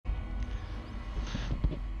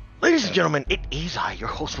Ladies and gentlemen, it is I, your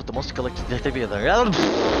host with the most collected activity there.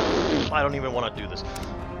 I don't even want to do this.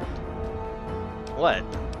 What?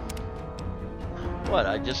 What?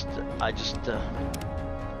 I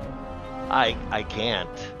can't.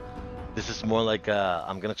 This is more like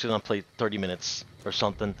I'm gonna sit and play 30 minutes or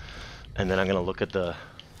something, and then I'm gonna look at the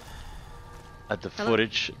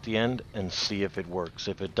footage at the end and see if it works.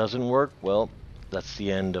 If it doesn't work, well, that's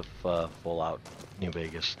the end of Fallout New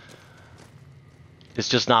Vegas. It's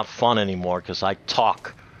just not fun anymore because I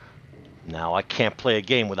talk. Now I can't play a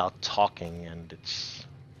game without talking, and it's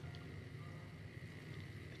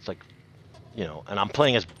like, you know, and I'm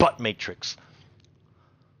playing as Butt Matrix.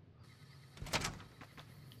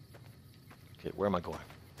 Okay, where am I going?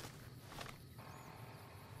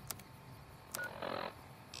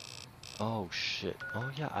 Oh shit. Oh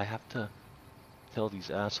yeah, I have to tell these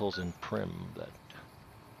assholes in Prim that.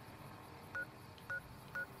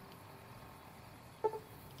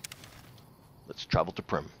 Let's travel to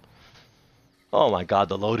Prim. Oh my god,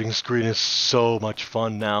 the loading screen is so much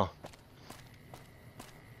fun now.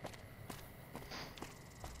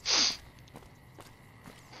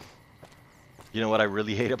 You know what I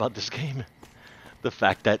really hate about this game? The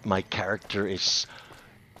fact that my character is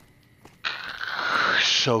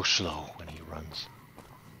so slow when he runs.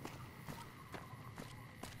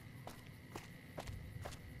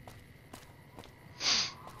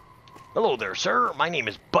 Hello there, sir. My name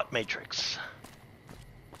is Butt Matrix.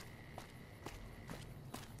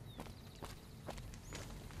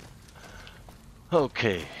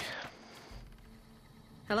 Okay.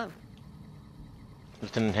 Hello.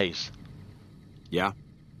 Lieutenant Hayes. Yeah?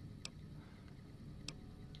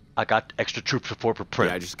 I got extra troop support for Prim.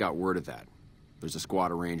 Yeah, I just got word of that. There's a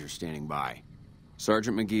squad of Rangers standing by.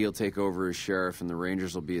 Sergeant McGee will take over as sheriff and the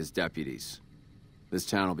Rangers will be his deputies. This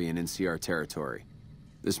town will be in NCR territory.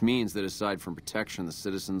 This means that aside from protection, the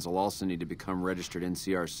citizens will also need to become registered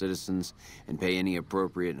NCR citizens and pay any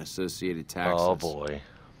appropriate and associated taxes. Oh boy.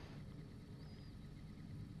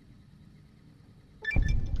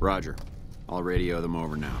 Roger. I'll radio them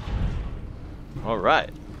over now. All right.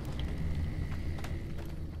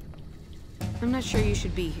 I'm not sure you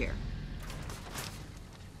should be here.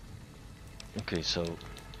 Okay, so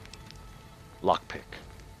lockpick.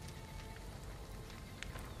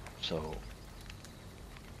 So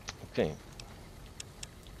okay.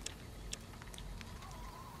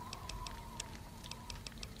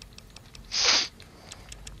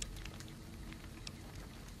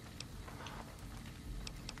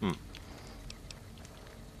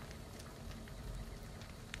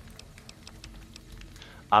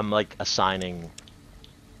 I'm like assigning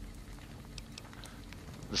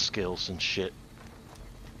the skills and shit.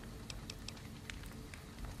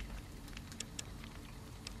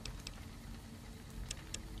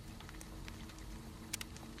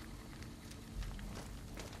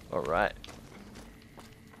 All right.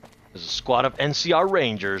 There's a squad of NCR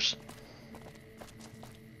Rangers.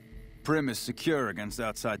 Prim is secure against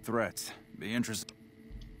outside threats. Be interested.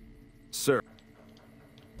 Sir.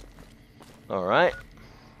 All right.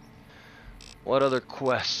 What other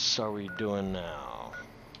quests are we doing now?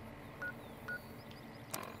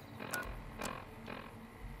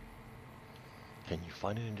 Can you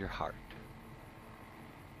find it in your heart?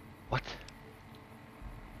 What?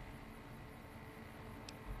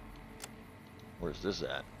 Where's this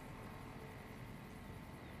at?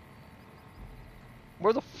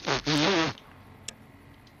 Where the f...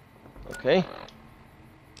 Okay.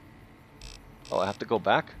 Oh, I have to go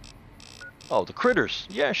back? Oh, the critters.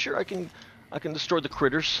 Yeah, sure, I can destroy the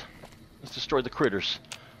critters. Let's destroy the critters.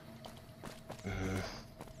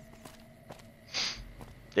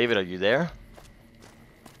 David, are you there?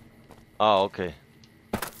 Oh, okay.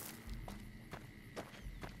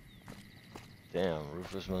 Damn,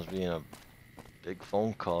 Rufus must be in a big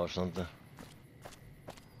phone call or something.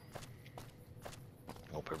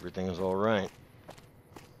 Hope everything is all right.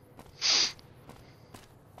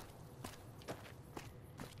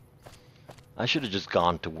 I should have just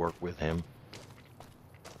gone to work with him.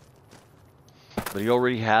 But he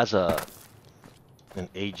already has an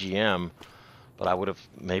AGM, but I would have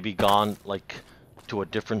maybe gone like to a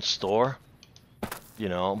different store, you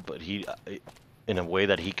know, but he in a way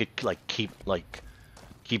that he could like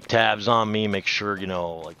keep tabs on me, make sure, you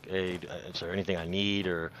know, like, hey, is there anything I need,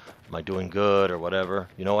 or am I doing good, or whatever,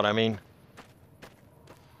 you know what I mean?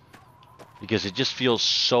 Because it just feels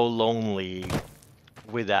so lonely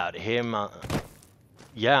without him.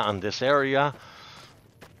 Yeah, in this area,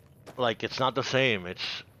 like, it's not the same.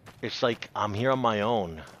 It's like I'm here on my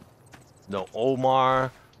own. No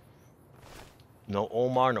Omar,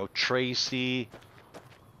 no Tracy,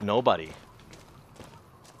 nobody.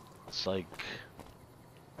 It's like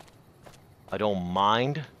I don't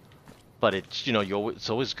mind, but it's, you know, it's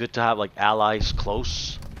always good to have like allies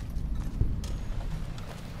close.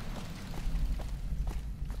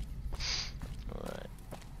 All right,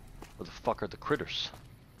 where the fuck are the critters?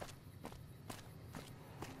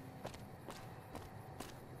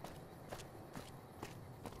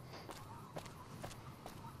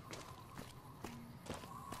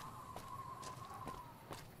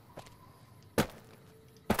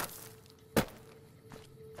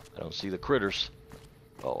 I don't see the critters.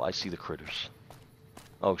 Oh, I see the critters.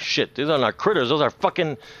 Oh shit, these are not critters, those are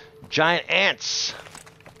fucking giant ants.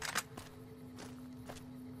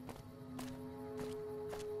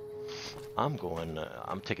 I'm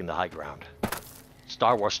taking the high ground.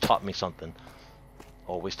 Star Wars taught me something.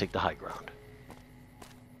 Always take the high ground.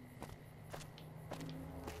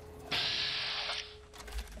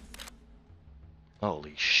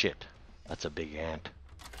 Holy shit, that's a big ant.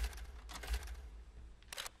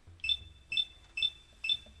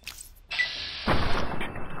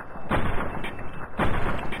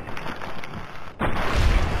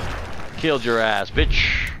 Killed your ass,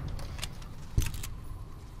 bitch.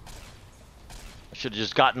 I should have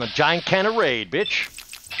just gotten a giant can of Raid, bitch.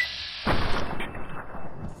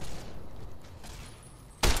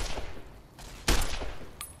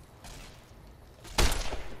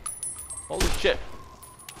 Holy shit.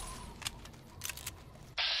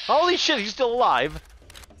 Holy shit, he's still alive.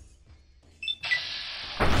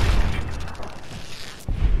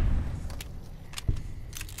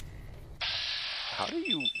 How do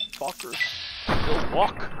you fuckers still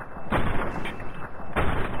walk?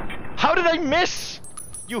 How did I miss?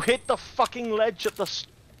 You hit the fucking ledge of the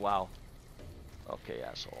wow. Okay,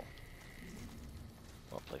 asshole.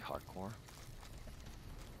 I'll play hardcore.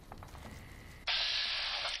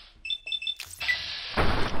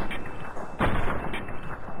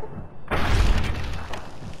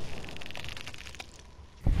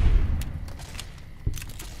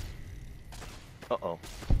 Uh-oh.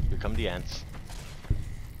 Here come the ants.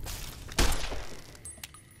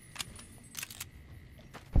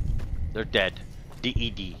 They're dead.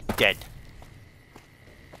 D-E-D. Dead.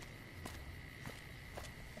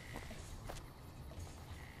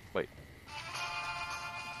 Wait.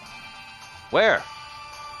 Where?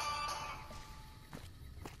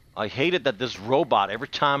 I hate it that this robot, every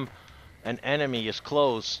time an enemy is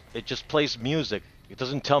close, it just plays music. It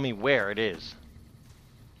doesn't tell me where it is.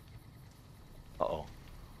 Uh-oh.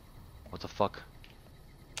 What the fuck?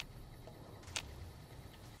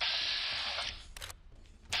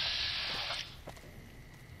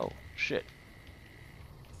 Oh, shit.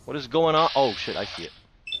 What is going on? Oh, shit, I see it.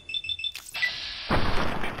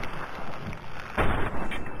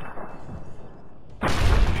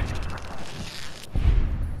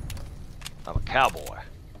 I'm a cowboy.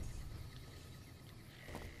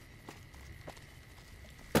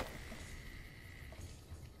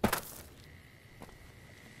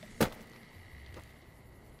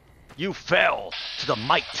 You fell to the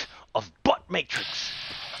might of Butt Matrix.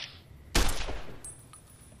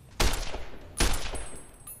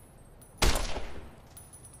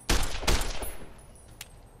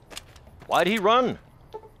 Why'd he run?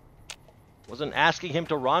 Wasn't asking him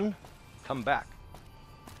to run? Come back.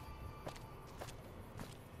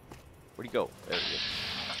 Where'd he go? There he is.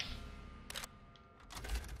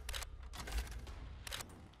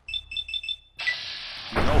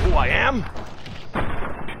 You know who I am?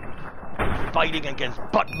 Fighting against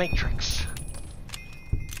Butt Matrix.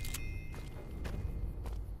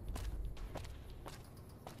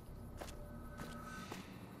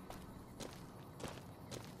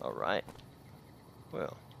 All right.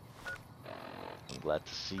 Well, I'm glad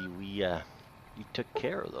to see you took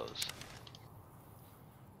care of those.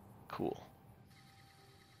 Cool.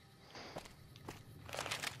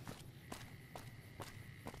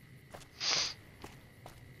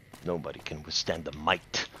 Nobody can withstand the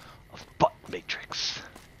might of Butt Matrix.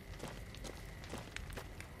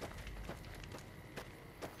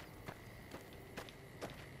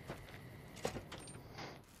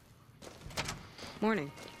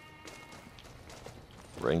 Morning.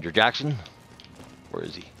 Ranger Jackson? Where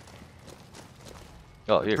is he?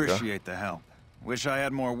 Oh, here you go. Appreciate the help. Wish I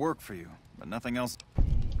had more work for you, but nothing else.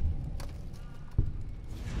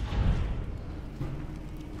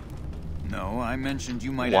 No, I mentioned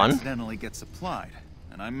you might accidentally get supplied,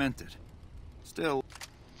 and I meant it. Still.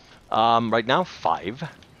 Right now, 5.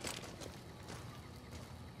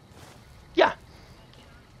 Yeah.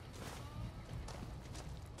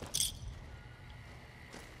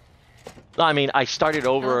 I mean, I started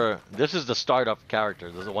over. This is the startup character.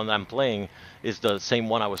 The one that I'm playing is the same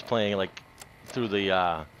one I was playing, like, through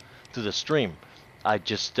the to the stream. I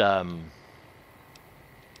just what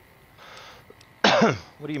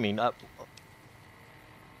do you mean?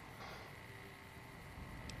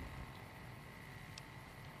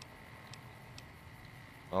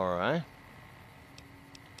 All right.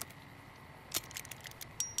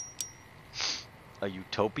 A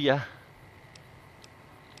utopia?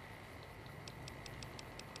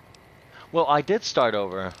 Well, I did start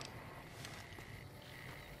over.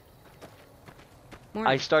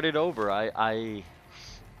 Morning. I started over. I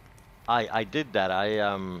did that.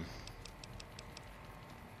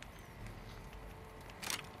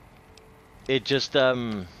 It just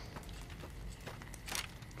how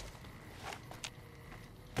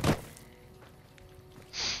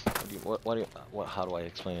do I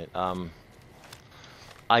explain it?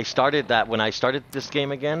 I started that when I started this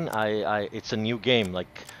game again. It's a new game,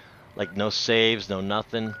 like no saves, no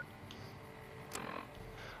nothing.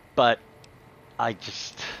 But I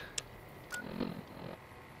just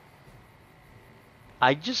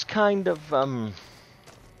kind of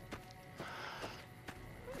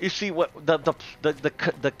you see what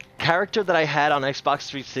the character that I had on Xbox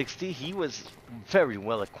 360, he was very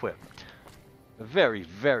well equipped. Very,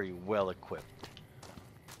 very well equipped.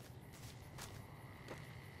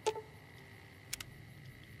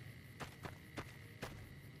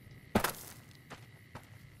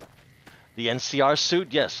 The NCR suit,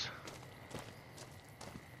 yes.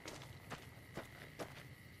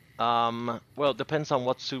 Well, it depends on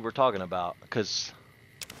what suit we're talking about, because...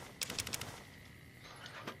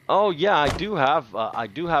 Oh yeah, I do have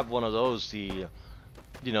one of those. The,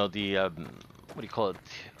 you know, the what do you call it?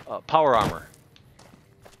 Power armor.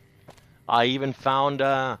 I even found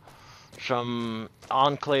some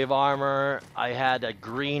Enclave armor. I had a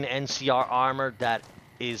green NCR armor that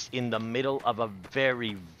is in the middle of a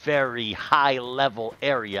very, very high level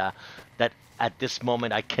area that at this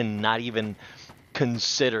moment I cannot even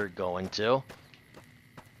consider going to.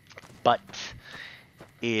 But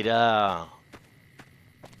it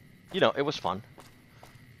you know, it was fun.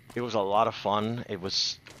 It was a lot of fun. It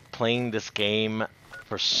was playing this game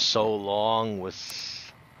for so long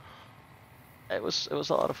it was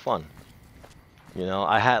a lot of fun. You know,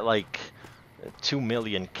 I had like 2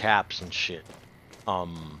 million caps and shit.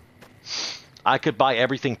 I could buy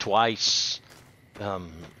everything twice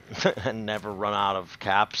and never run out of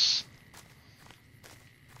caps.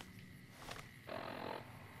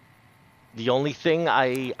 The only thing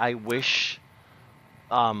I wish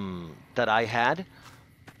that I had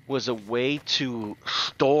was a way to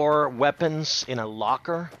store weapons in a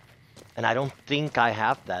locker, and I don't think I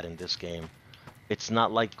have that in this game. It's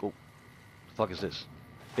not like... Oh, the fuck is this?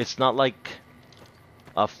 It's not like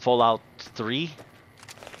a Fallout 3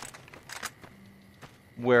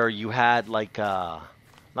 where you had like not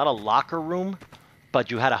a locker room,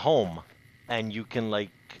 but you had a home and you can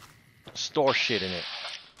like store shit in it.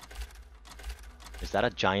 Is that a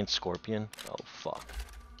giant scorpion? Oh fuck.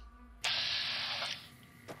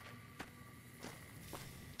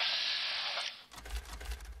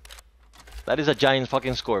 That is a giant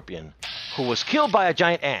fucking scorpion who was killed by a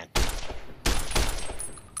giant ant.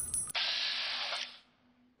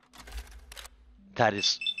 That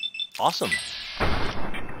is awesome.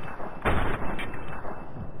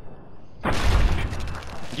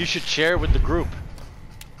 You should share with the group.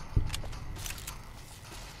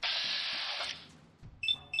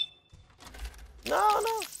 No.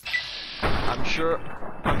 I'm sure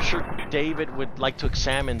David would like to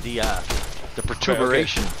examine the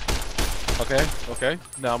protuberation. Okay.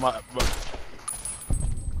 Now my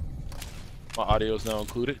audio is now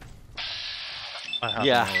included. I have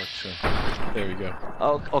no, there we go.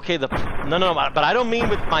 Oh, okay. No. But I don't mean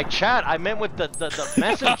with my chat. I meant with the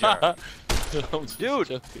messenger. Dude.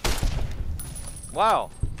 Joking. Wow.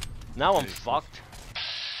 Now I'm fucked.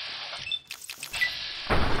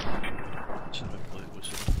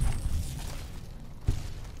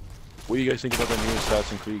 What do you guys think about the new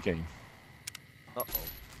Assassin's Creed game? Uh-oh.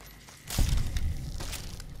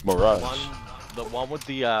 Mirage. The one with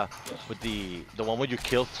the one where you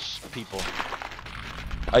kill people.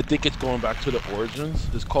 I think it's going back to the origins.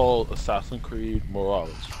 It's called Assassin's Creed Mirage.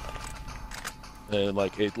 And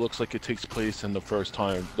like it looks like it takes place in the first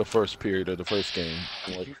period of the first game.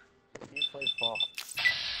 Like,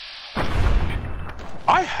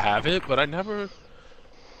 I have it, but I never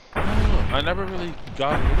really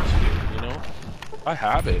got into it, you know? I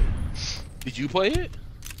have it. Did you play it?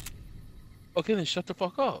 Okay, then shut the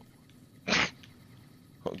fuck up.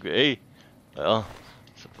 Okay. Well,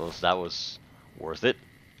 suppose that was worth it.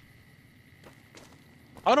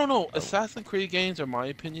 I don't know. Assassin's Creed games, in my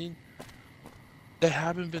opinion, they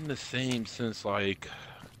haven't been the same since like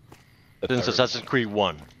Since Assassin's Creed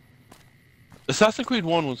 1. Assassin's Creed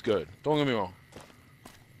 1 was good. Don't get me wrong.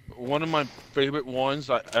 One of my favorite ones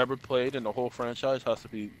I ever played in the whole franchise has to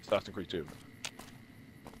be Assassin's Creed 2.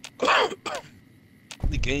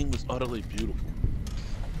 The game was utterly beautiful.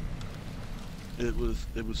 It was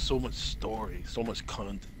so much story, so much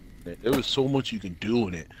content. There was so much you can do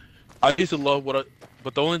in it. I used to love but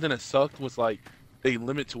the only thing that sucked was like they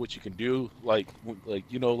limit to what you can do. Like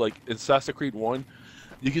you know, like in Assassin's Creed 1,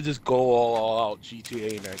 you could just go all out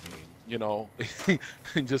GTA in that game. You know,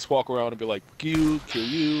 and just walk around and be like, kill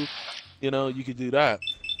you. You know, you could do that.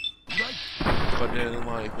 But then,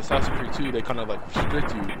 like, Assassin's Creed 2, they kind of, like,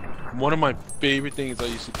 restrict you. One of my favorite things I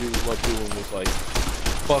used to do, love doing, was, like,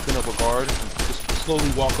 fucking up a guard, and just slowly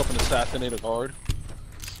walk up and assassinate a guard,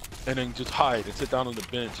 and then just hide and sit down on the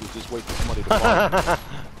bench and just wait for somebody to bomb.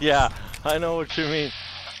 Yeah, I know what you mean.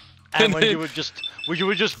 And when you would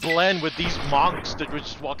just blend with these monks that were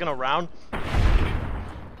just walking around,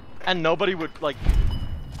 and nobody would, like,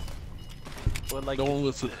 no one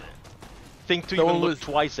was... think to even look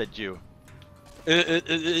twice at you.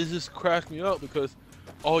 It just cracked me up because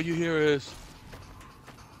all you hear is,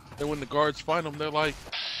 and when the guards find them, they're like,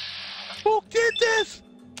 "Who did this?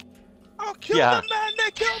 I'll kill the man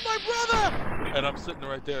that killed my brother!" And I'm sitting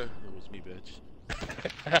right there. It was me, bitch.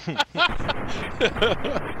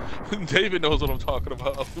 David knows what I'm talking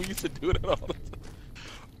about. We used to do that all the time.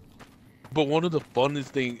 But one of the funnest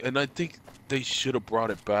things, and I think they should have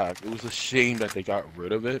brought it back. It was a shame that they got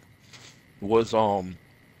rid of it. Was the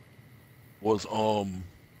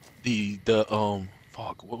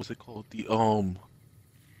fuck, what was it called? The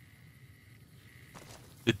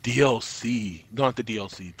DLC, not the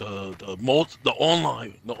DLC, the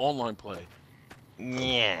online play.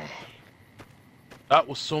 Yeah. That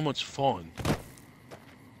was so much fun.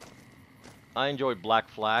 I enjoyed Black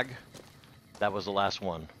Flag. That was the last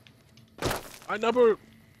one. I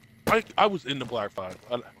was in the Black Flag.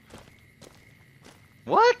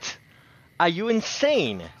 What? Are you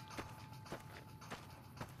insane?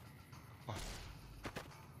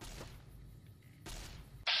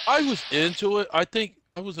 I was into it. I think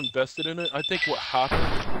I was invested in it. I think what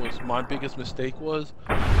happened was my biggest mistake was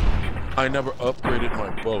I never upgraded my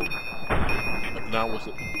boat. And that was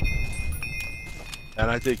it. And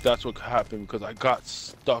I think that's what happened because I got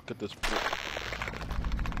stuck at this point.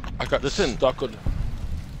 I got stuck on...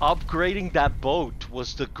 Upgrading that boat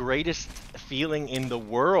was the greatest feeling in the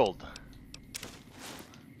world.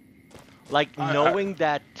 Like knowing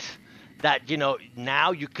that you know,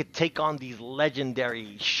 now you could take on these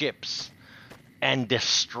legendary ships and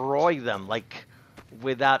destroy them, like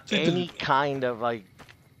without any kind of, like,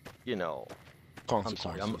 you know. I'm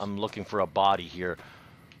sorry, I'm looking for a body here.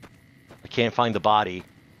 I can't find the body.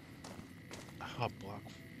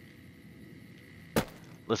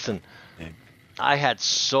 Listen, I had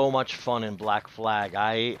so much fun in Black Flag.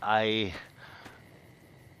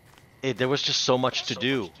 There was just so much to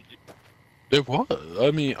do. It was.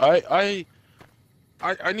 I mean, I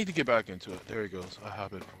need to get back into it. There he goes. I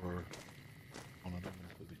have it for...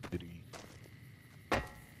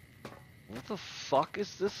 What the fuck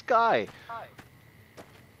is this guy?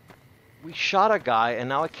 We shot a guy, and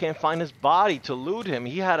now I can't find his body to loot him.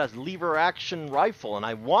 He had a lever action rifle, and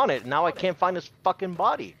I want it. Now I can't find his fucking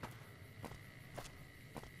body.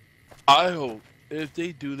 I hope, if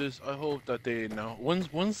they do this, I hope that they know.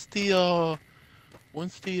 When's the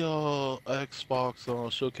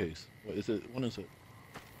Xbox showcase? What is it? When is it?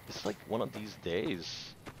 It's like one of these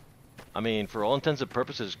days. I mean, for all intents and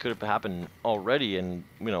purposes, it could have happened already, and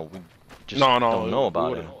you know, we just don't know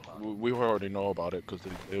about it. We already know about it because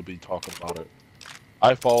they'll be talking about it.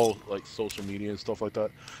 I follow like social media and stuff like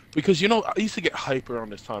that because, you know, I used to get hype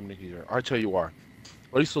around this time of the year. I tell you why.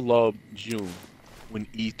 I used to love June when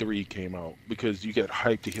E3 came out because you get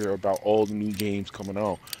hyped to hear about all the new games coming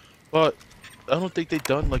out. But I don't think they've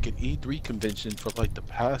done like an E3 convention for like the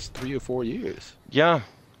past 3 or 4 years. Yeah.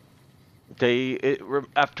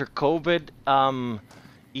 After COVID,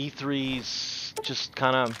 E3's just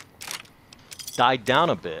kind of died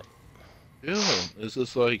down a bit. Yeah, it's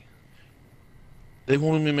just like they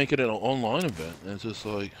won't even make it an online event. It's just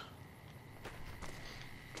like,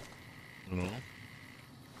 you know.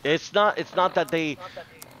 It's not that they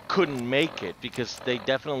couldn't make it, because they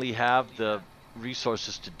definitely have the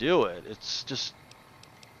resources to do it. It's just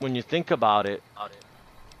when you think about it,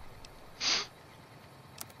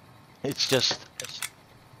 it's just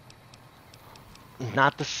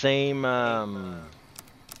not the same.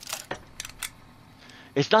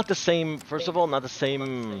 It's not the same. First of all, not the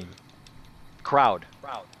same crowd.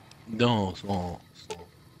 No, it's not.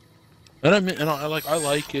 And I mean, I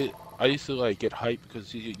like it. I used to like get hyped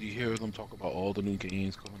because you hear them talk about all the new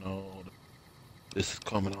games coming out. This is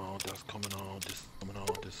coming out, that's coming out, this is coming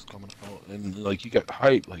out, this is coming out, and like you get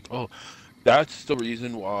hyped, like, oh, that's the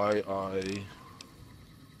reason why I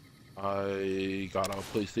got a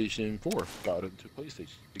PlayStation 4, got into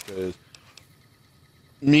PlayStation, because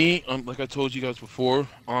me, like I told you guys before,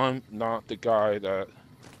 I'm not the guy that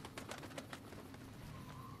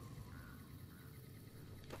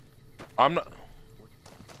I'm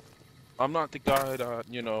not the guy that,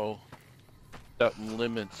 you know, that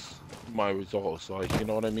limits my results. Like, you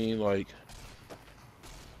know what I mean? Like,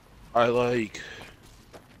 I like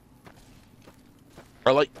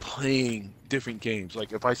playing different games.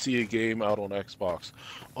 Like, if I see a game out on Xbox,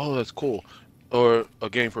 oh, that's cool. Or a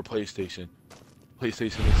game for PlayStation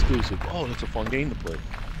exclusive. Oh, that's a fun game to play.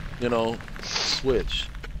 You know, Switch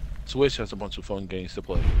has a bunch of fun games to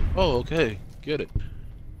play. Oh, okay, get it.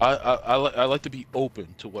 I like to be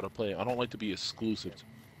open to what I play. I don't like to be exclusive.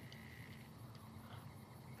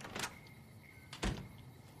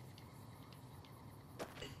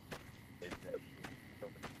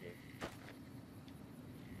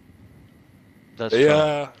 That's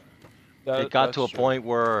yeah. It got to a point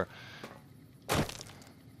where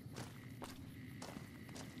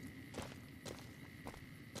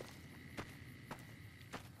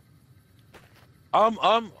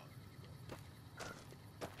I'm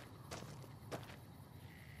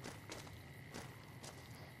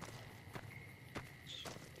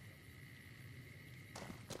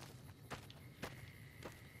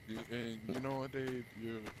and you know what, Dave?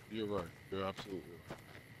 You're right. You're absolutely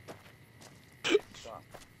right. Stop.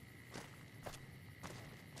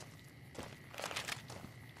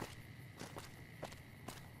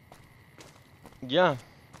 yeah.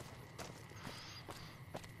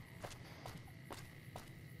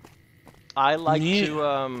 I like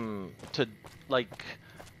to like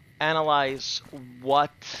analyze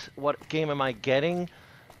what game am I getting,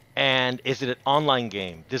 and is it an online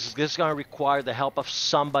game? This is going to require the help of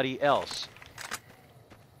somebody else.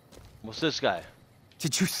 What's this guy?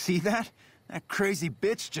 Did you see that? That crazy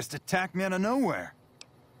bitch just attacked me out of nowhere.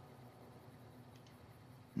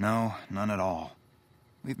 No, none at all.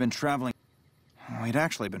 We've been traveling. We'd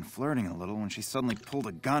actually been flirting a little when she suddenly pulled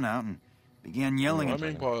a gun out and began yelling at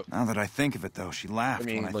me. Now that I think of it, though, she laughed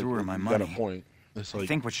when I threw her my money. Got a point. It's like, I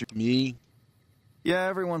think what she... Me? Yeah,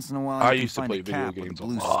 every once in a while I you used can to find play a video cap with a games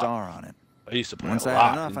blue a lot. star on it. I used to play Once a I lot.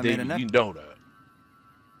 had enough, I made a You know that.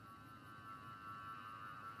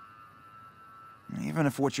 Even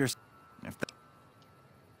if what you're...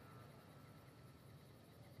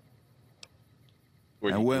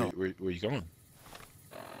 Where I will. Where you going?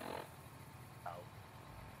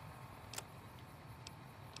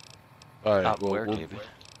 All right. Out Well, where, David?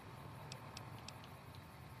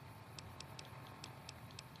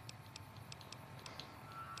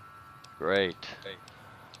 Great.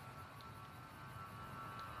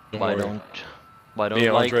 Why don't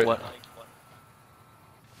Me like and what?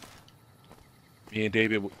 Me and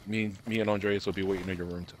David, me and Andreas will be waiting in your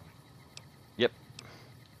room tonight. Yep.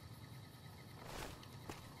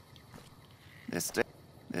 This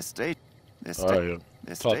state Talk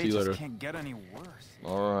to you later. just can't get any worse.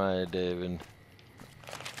 All right, David.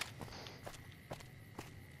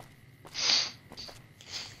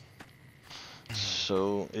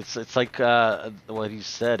 So it's like what he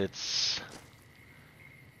said. He's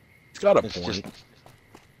got a it's point. just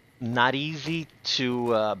not easy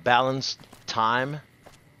to balance time.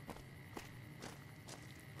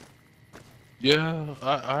 Yeah,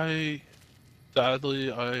 I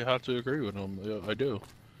sadly I have to agree with him. Yeah, I do.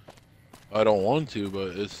 I don't want to,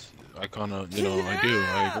 but I kind of, you know, I do.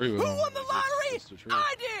 I agree with him. Who won the lottery? It's the truth.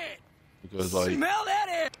 I did. Because like, Smell that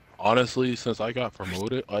air. honestly, since I got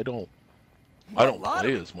promoted, I don't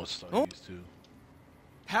play as much as I used to.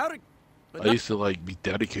 I used to like be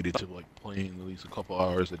dedicated to like playing at least a couple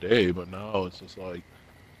hours a day, but now it's just like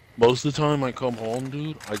most of the time I come home,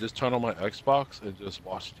 dude, I just turn on my Xbox and just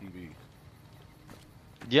watch TV.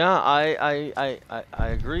 Yeah, I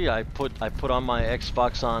agree. I put on my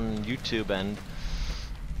Xbox on YouTube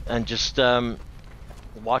and just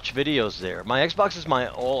watch videos there. My Xbox is my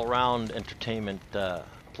all-around entertainment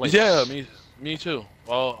place. Yeah, me too.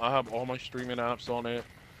 Well, I have all my streaming apps on it.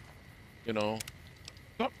 You know.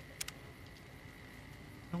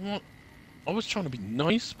 I was trying to be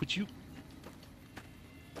nice, but you.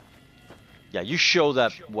 Yeah, you show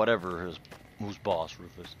that whatever who's boss,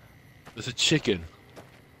 Rufus. There's a chicken.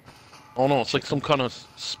 Oh no, it's like some kind of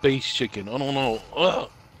space chicken. I don't know. Ugh.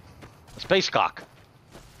 A space cock.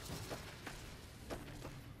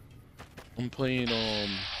 I'm playing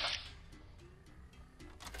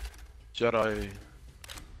Jedi.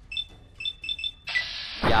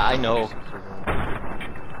 Yeah, I know.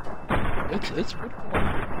 It's pretty cool.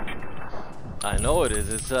 I know it is.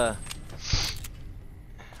 It's I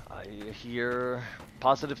hear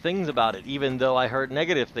positive things about it, even though I heard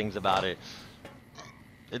negative things about it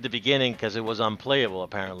at the beginning because it was unplayable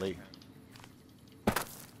apparently.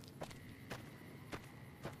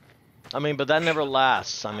 I mean, but that never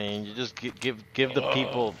lasts. I mean, you just give the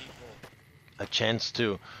people a chance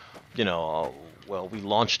to, you know. Well, we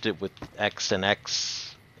launched it with X and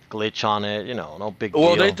X glitch on it. You know, no big deal.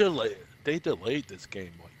 Well, they delayed this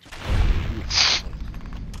game like 2 years.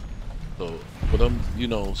 So, but you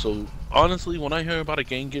know, so honestly, when I hear about a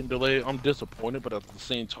game getting delayed, I'm disappointed. But at the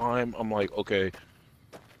same time, I'm like, okay,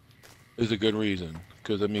 there's a good reason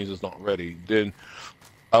because that means it's not ready. Then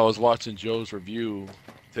I was watching Joe's review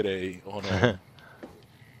today on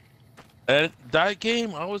and that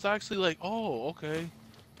game, I was actually like, oh, okay.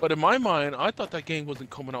 But in my mind, I thought that game wasn't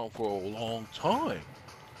coming out for a long time.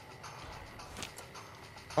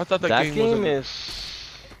 I thought that game is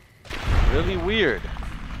really weird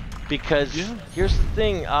because here's the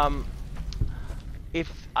thing. If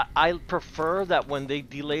I prefer that when they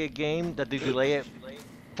delay a game, that they delay it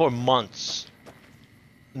for months,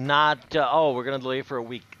 not oh, we're gonna delay it for a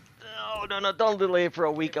week. No, don't delay it for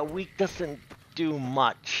a week. A week doesn't do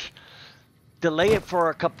much. Delay it for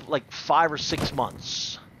a couple, like 5 or 6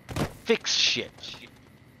 months. Fix shit.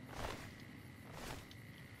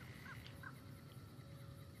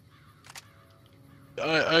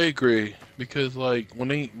 I agree because like when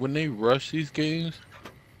they rush these games,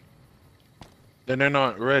 then they're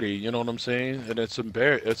not ready. You know what I'm saying? And it's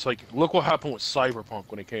embarrassing. It's like look what happened with Cyberpunk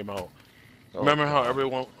when it came out. Remember how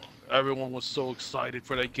everyone was so excited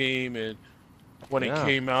for that game, and when it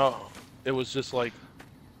came out, it was just like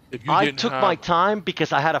if you didn't took my time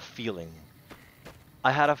because I had a feeling.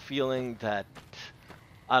 I had a feeling that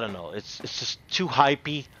I don't know. It's just too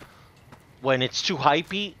hypey. When it's too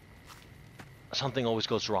hypey, something always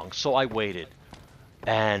goes wrong. So I waited,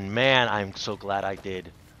 and man, I'm so glad I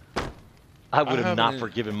did. I would have not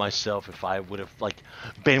forgiven myself if I would have like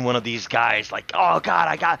been one of these guys like, oh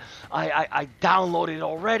god, I downloaded it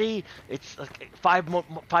already. It's like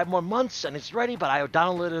 5 more months and it's ready, but I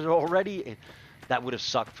downloaded it already. That would have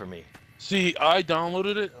sucked for me. See, I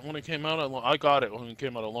downloaded it when it came out. I got it when it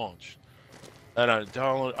came out at launch, and I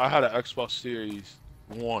had an Xbox Series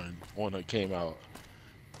 1 when it came out,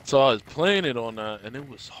 so I was playing it on that, and it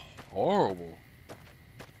was horrible.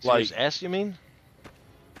 Series S, you mean?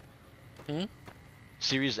 Hmm?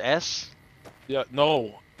 Series S? Yeah,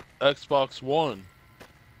 no, Xbox One.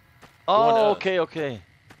 Oh, okay.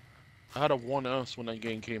 I had a 1S when that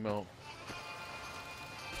game came out,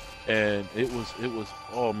 and it was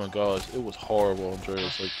oh my gosh, it was horrible,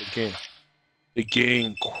 Andreas. Like the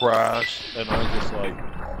game crashed, and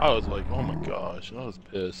I was like, oh my gosh, I was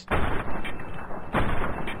pissed.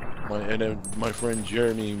 And then my friend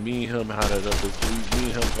Jeremy, me and him had it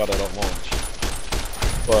me and him got it at launch.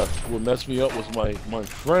 But what messed me up was my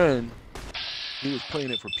friend, he was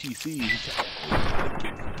playing it for PC. He kept,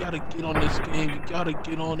 you gotta get on this game, you gotta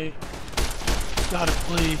get on it. You gotta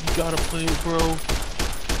play it, bro.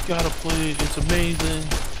 You gotta play it, it's amazing.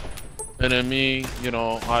 And then me, you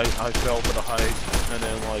know, I fell for the hype, and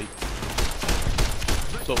then like,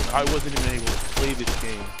 so I wasn't even able to play this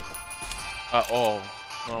game at all.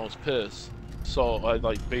 And I was pissed. So I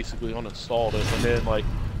like basically uninstalled it, and then like,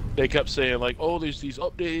 they kept saying like, oh, there's these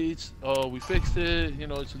updates, we fixed it, you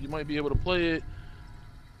know, so you might be able to play it.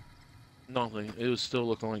 Nothing. It was still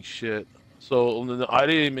looking like shit. So I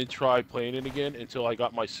didn't even try playing it again until I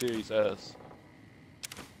got my Series S.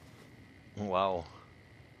 Wow.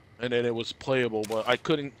 And then it was playable, but I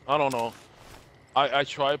couldn't, I don't know. I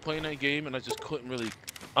tried playing that game and I just couldn't really,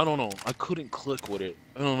 I don't know, I couldn't click with it.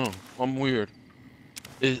 I don't know, I'm weird.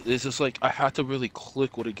 It's just like I had to really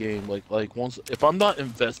click with a game. Like once, if I'm not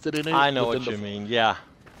invested in it, I know what you mean. Yeah.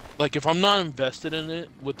 Like if I'm not invested in it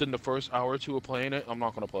within the first hour or two of playing it, I'm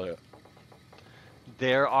not gonna play it.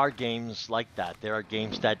 There are games like that. There are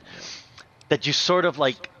games that you sort of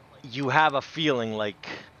like, you have a feeling like,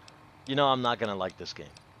 you know, I'm not gonna like this game.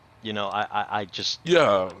 You know, I just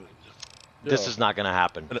this is not gonna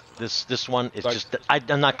happen. This one is like, just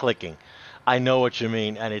I'm not clicking. I know what you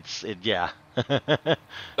mean, and yeah. That's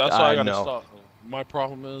why I gotta stop. My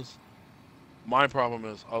problem is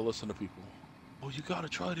I'll listen to people. Oh, you gotta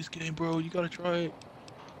try this game, bro. You gotta try it.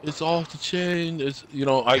 It's off the chain. It's, you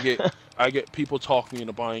know, I get people talking me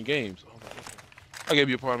into buying games. I gave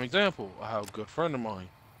you a prime example. I have a good friend of mine.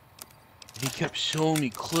 He kept showing me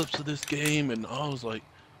clips of this game, and I was like,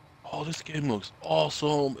 oh, this game looks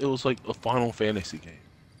awesome. It was like a Final Fantasy game.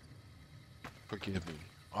 Forgive me.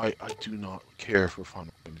 I do not care for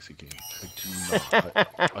Final Fantasy. fantasy games. I do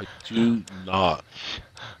not. I do not.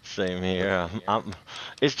 Same here.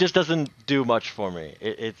 It just doesn't do much for me.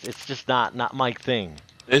 It's just not my thing.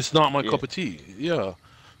 It's not my Yeah. cup of tea. Yeah.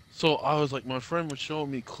 So I was like, my friend was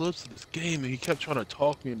showing me clips of this game, and he kept trying to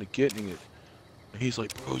talk me into getting it. And he's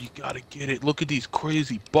like, bro, you gotta get it. Look at these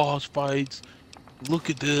crazy boss fights.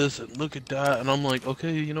 Look at this and look at that. And I'm like,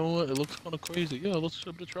 okay, you know what? It looks kind of crazy. Yeah, let's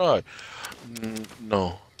give it a try.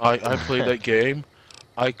 No. I played that game.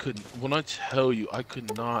 When I tell you, I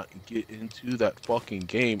could not get into that fucking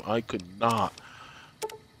game. I could not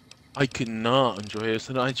Andreas.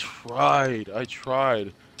 And I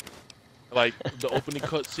tried. Like, the opening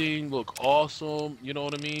cutscene looked awesome. You know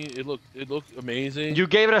what I mean? It looked amazing. You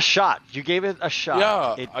gave it a shot. You gave it a shot.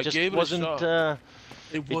 Yeah, I just gave it wasn't, a shot.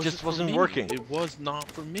 It just wasn't working. It was not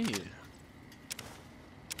for me.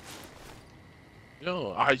 You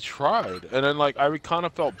know, I tried, and then like I kind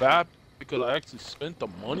of felt bad because I actually spent the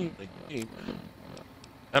money in the game,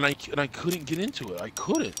 and I couldn't get into it. I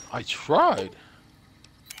couldn't. I tried,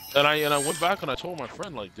 and I went back and I told my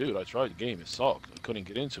friend, like, dude, I tried the game. It sucked. I couldn't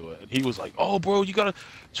get into it, and he was like, oh, bro, you gotta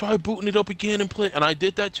try booting it up again and play. And I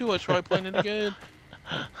did that too. I tried playing it again.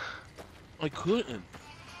 I couldn't.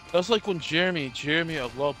 That's like when Jeremy, I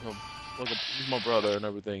love him. Like he's my brother and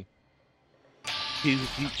everything. He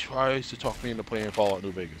tries to talk me into playing Fallout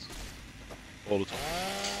New Vegas all the time.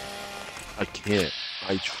 I can't.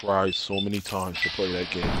 I tried so many times to play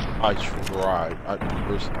that game. I tried. I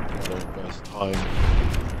personally tried to invest time,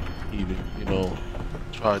 even, you know,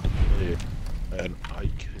 tried to play it, and I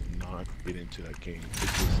could not get into that game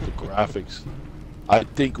because the graphics. I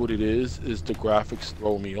think what it is the graphics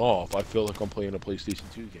throw me off. I feel like I'm playing a PlayStation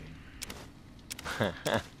 2 game.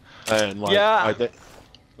 And like, yeah.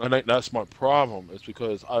 I think that's my problem. It's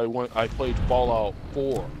because I played Fallout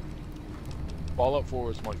 4. Fallout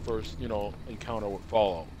 4 is my first, you know, encounter with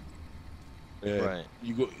Fallout. And right.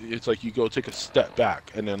 It's like you go take a step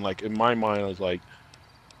back, and then like in my mind,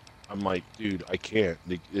 I'm like, dude, I can't.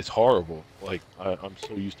 It's horrible. Like I'm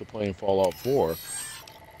so used to playing Fallout 4.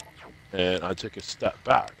 And I took a step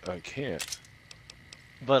back. I can't.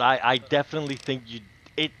 But I definitely think you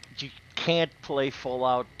can't play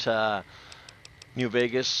Fallout New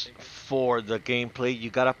Vegas for the gameplay. You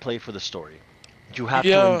gotta play for the story. You have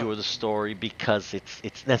to endure the story because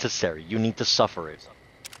it's necessary. You need to suffer it.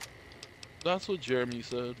 That's what Jeremy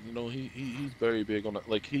said. You know, he's very big on that.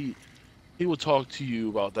 Like he would talk to you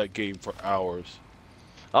about that game for hours.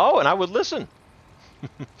 Oh, and I would listen.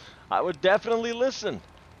 I would definitely listen.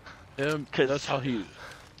 That's how he.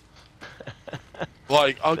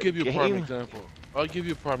 Like, I'll give you a prime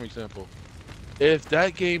example. If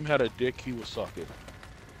that game had a dick, he would suck it.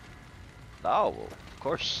 Oh, well, of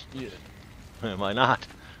course. Yeah. Why not?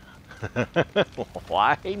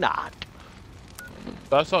 Why not?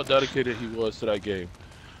 That's how dedicated he was to that game.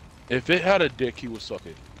 If it had a dick, he would suck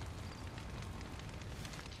it.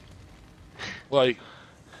 Like,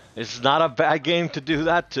 it's not a bad game to do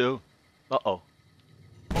that to. Uh-oh.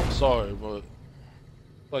 I'm sorry, but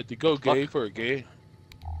like to go gay for a gay.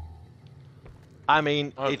 I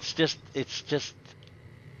mean, it's just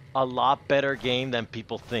a lot better game than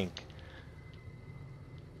people think.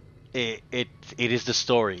 It is the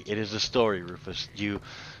story. It is the story, Rufus. You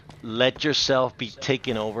let yourself be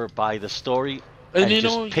taken over by the story and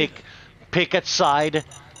just pick a side.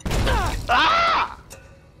 Ah!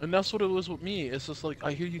 And that's what it was with me. It's just like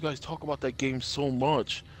I hear you guys talk about that game so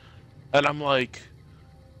much, and I'm like,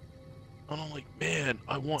 man,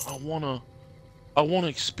 I want to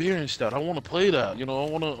experience that. I want to play that. You know, I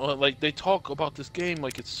want to like they talk about this game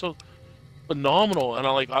like it's so phenomenal, and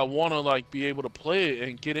I want to like be able to play it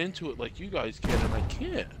and get into it like you guys can, and I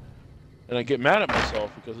can't. And I get mad at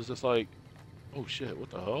myself because it's just like, oh shit, what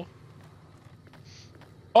the hell?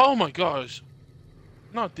 Oh my gosh,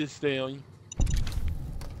 not this thing.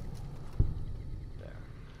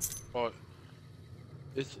 But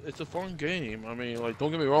it's a fun game. I mean, like, don't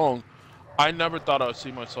get me wrong. I never thought I'd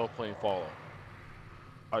see myself playing Fallout.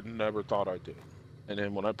 I never thought I did. And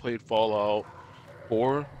then when I played Fallout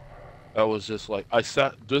 4, I was just like,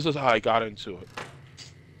 this is how I got into it.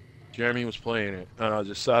 Jeremy was playing it, and I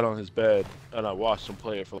just sat on his bed, and I watched him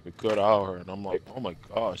play it for like a good hour, and I'm like, oh my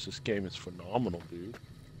gosh, this game is phenomenal, dude.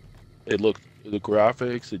 The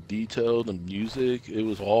graphics, the detail, the music, it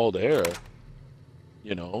was all there.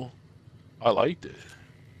 You know? I liked it.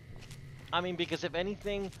 I mean, because if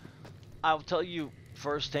anything, I'll tell you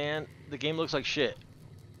firsthand, the game looks like shit.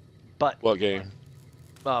 But what game?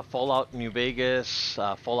 Fallout New Vegas,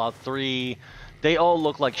 Fallout 3, they all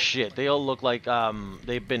look like shit. They all look like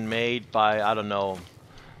they've been made by, I don't know,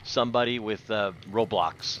 somebody with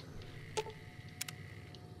Roblox.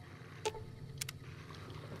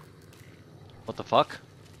 What the fuck?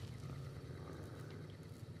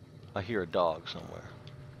 I hear a dog somewhere.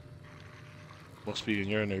 Must be in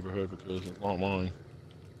your neighborhood because it's not mine.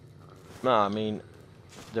 No, I mean,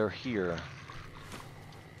 they're here.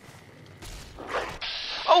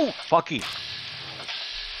 Oh, fucky!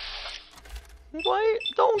 Why?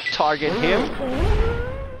 Don't target him!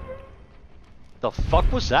 The fuck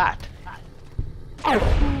was that? Why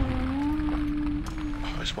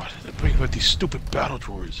did they bring back these stupid battle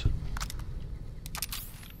droids?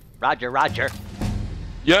 Roger, Roger.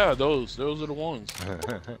 Yeah, those are the ones.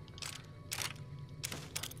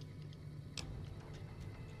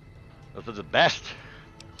 Those are the best.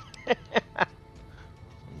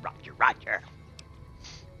 Roger, Roger.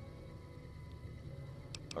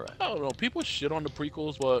 All right. I don't know. People shit on the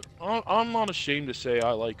prequels, but I'm not ashamed to say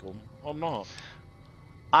I like them. I'm not.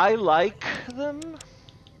 I like them.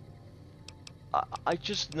 I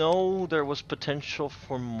just know there was potential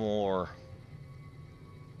for more.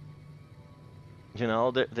 You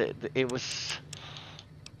know, it was.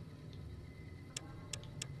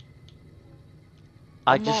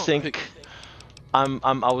 I just think I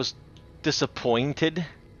was disappointed,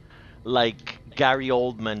 like Gary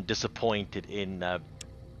Oldman disappointed in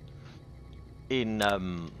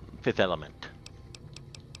Fifth Element.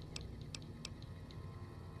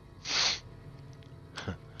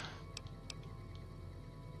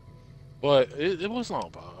 But it was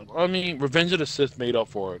not bad. I mean, Revenge of the Sith made up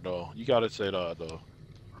for it, though. You gotta say that, though.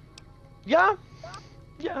 Yeah,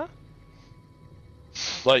 yeah.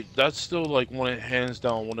 Like, that's still, like, hands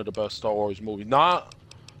down one of the best Star Wars movies. Not,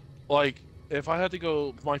 like, if I had to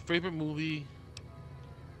go, my favorite movie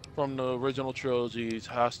from the original trilogies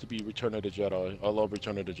has to be Return of the Jedi. I love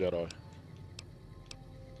Return of the Jedi.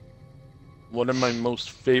 One of my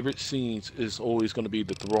most favorite scenes is always going to be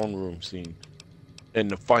the throne room scene. And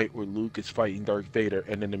the fight where Luke is fighting Darth Vader,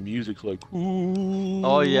 and then the music's like, ooh.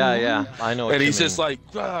 Oh yeah, yeah, I know. And he's just like,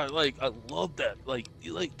 ah, like I love that. Like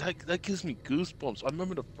that gives me goosebumps. I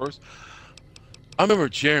remember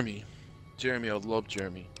Jeremy. I love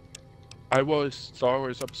Jeremy. I was Star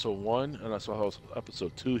Wars Episode 1, and I saw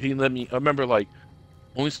Episode 2. He let me. I remember like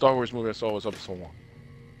only Star Wars movie I saw was Episode 1.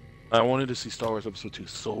 I wanted to see Star Wars Episode 2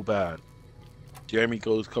 so bad. Jeremy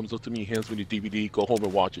comes up to me, hands me the DVD. Go home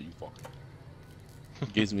and watch it, you fucker.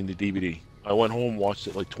 Gives me the DVD. I went home, watched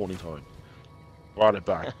it like 20 times. Brought it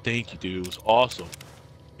back. Thank you, dude. It was awesome.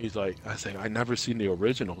 He's like, I say, I never seen the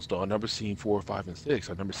originals, though. I never seen 4, 5, and 6.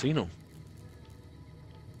 I never seen them.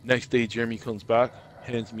 Next day, Jeremy comes back,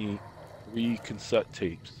 hands me 3 cassette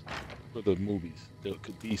tapes for the movies. The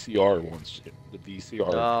VCR ones. The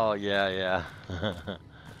VCR. Oh, yeah, yeah.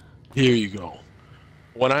 Here you go.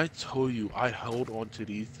 When I told you I held on to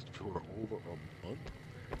these for over a month,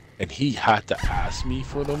 and he had to ask me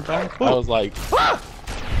for them back, I was like, fuck.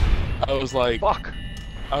 I was like,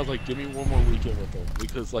 give me one more weekend with them,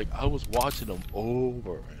 because like I was watching them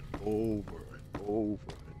over and over and over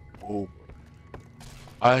and over.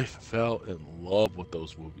 I fell in love with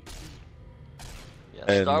those movies. Yeah,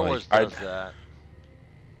 and Star Wars does that.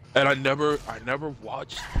 And I never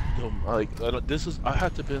watched them. Like I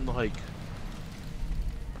had to been like,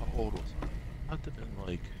 how old was I? I had to been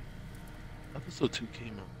like, Episode 2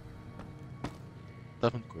 came out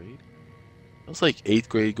 7th grade. I was like 8th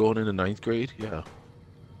grade going into 9th grade. Yeah,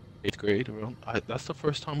 8th grade around. That's the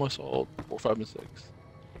first time I saw 4, 5, and 6.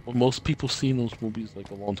 Well, most people seen those movies like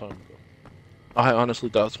a long time ago. I honestly,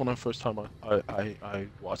 that's when the first time I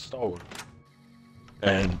watched Star Wars,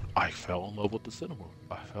 and I fell in love with the cinema.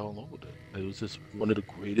 I fell in love with it. It was just one of the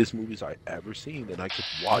greatest movies I ever seen, and I could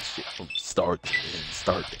watch it from start to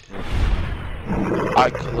end.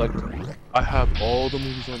 I have all the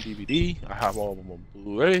movies on DVD. I have all of them on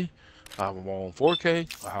Blu-ray. I have them all on 4K.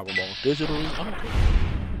 I have them all digitally. I don't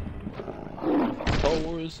care. Star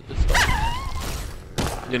Wars is Star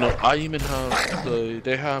Wars. You know, I even have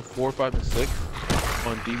they have 4, 5, and 6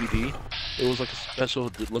 on DVD. It was like a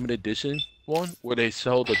special limited edition one where they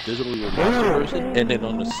sell the digitally remastered version, and then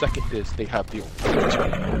on the second disc they have the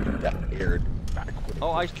original that aired back when.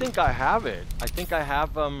 Oh, I think I have it. I think I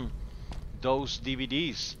have those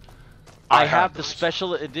DVDs. I have the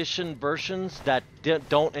special edition versions that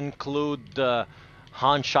don't include the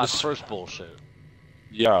Han shot first bullshit.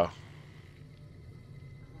 Yeah.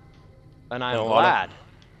 And I'm glad.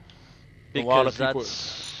 Because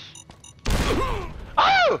that's...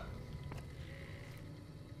 Oh!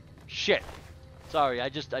 Shit. Sorry, I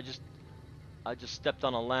just stepped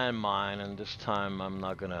on a landmine, and this time I'm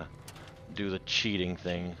not gonna do the cheating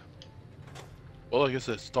thing. Well, like I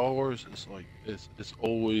said, Star Wars is like it's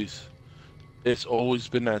always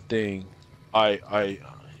been that thing. I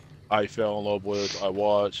fell in love with. I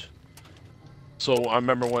watch. So I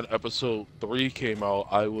remember when episode 3 came out,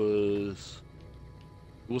 it was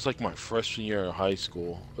like my freshman year in high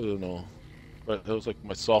school. I don't know. But it was like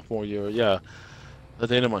my sophomore year. Yeah, at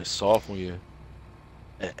the end of my sophomore year.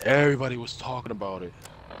 And everybody was talking about it.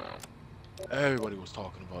 Everybody was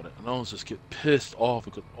talking about it. And I was just getting pissed off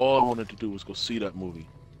because all I wanted to do was go see that movie.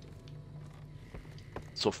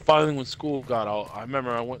 So finally when school got out, I remember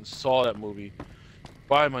I went and saw that movie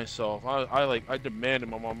by myself. I demanded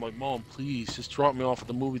my mom, like, Mom, please just drop me off at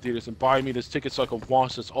the movie theaters and buy me this ticket so I can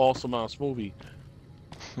watch this awesome ass movie.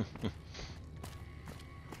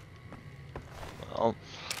 Well,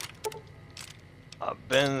 I've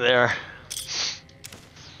been there.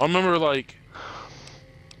 I remember like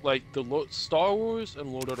the Star Wars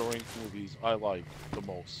and Lord of the Rings movies I like the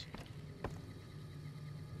most.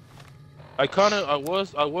 I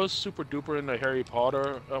was super duper into Harry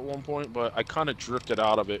Potter at one point, but I kind of drifted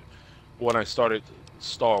out of it when I started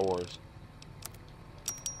Star Wars.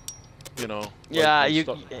 You know? Yeah,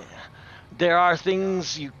 there are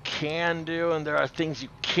things you can do and there are things you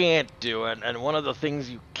can't do, and one of the things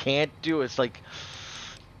you can't do is like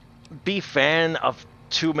be fan of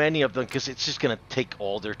too many of them because it's just gonna take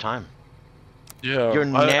all their time. Yeah, you're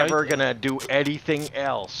never gonna do anything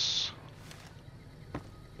else.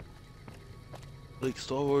 Like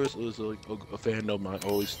Star Wars was like a fandom I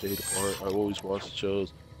always stayed apart. I always watched the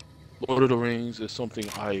shows. Lord of the Rings is something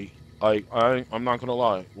I'm not gonna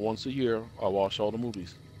lie. Once a year, I watch all the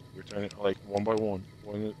movies, return it like one by one.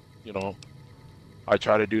 You know, I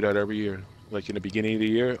try to do that every year. Like in the beginning of the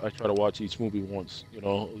year, I try to watch each movie once. You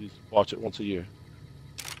know, at least watch it once a year.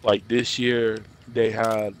 Like this year, it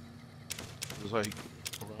was like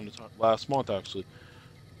around the time last month actually.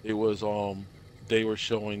 It was they were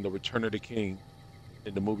showing the Return of the King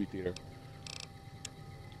in the movie theater.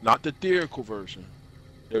 Not the theatrical version.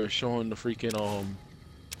 They were showing the freaking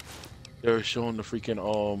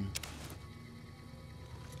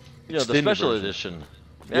you know, the special edition.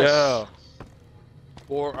 Yes. Yeah.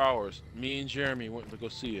 4 hours. Me and Jeremy went to go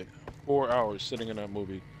see it. 4 hours sitting in that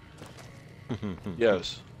movie.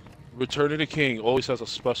 Yes. Return of the King always has a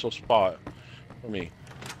special spot for me.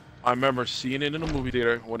 I remember seeing it in the movie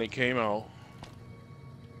theater when it came out.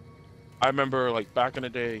 I remember, like, back in the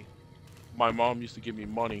day, my mom used to give me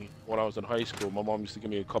money when I was in high school. My mom used to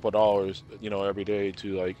give me a couple dollars, you know, every day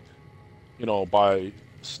to, like, you know, buy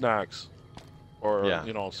snacks or,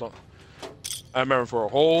 you know, something. I remember for a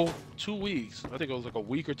whole 2 weeks, I think it was like a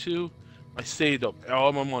week or two, I saved up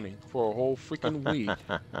all my money for a whole freaking week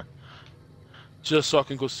just so I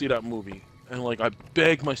can go see that movie. And, like, I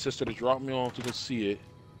begged my sister to drop me off to go see it.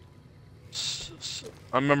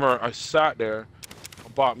 I remember I sat there,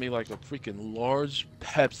 bought me like a freaking large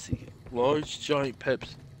giant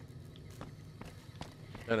Pepsi,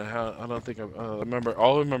 and I remember.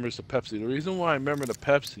 All I remember is the Pepsi. The reason why I remember the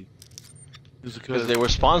Pepsi is because they were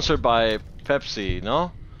sponsored by Pepsi,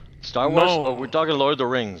 no? Star Wars? No. Oh, we're talking Lord of the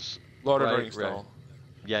Rings. Lord of the Rings, right.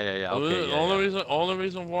 Yeah. Only reason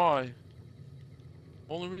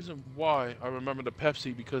why I remember the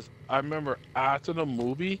Pepsi because I remember after the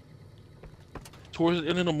movie, towards the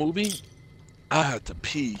end of the movie, I had to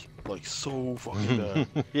pee like so fucking bad.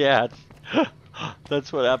 Yeah,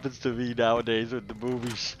 that's what happens to me nowadays with the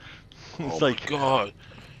movies. It's my God.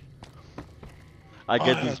 I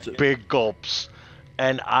get these big gulps,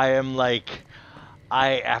 and I am like,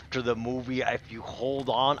 after the movie, if you hold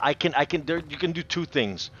on, you can do two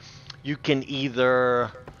things. You can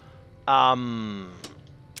either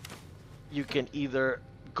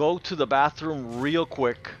go to the bathroom real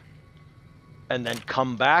quick, and then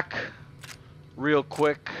come back real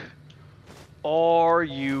quick, or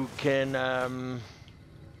you can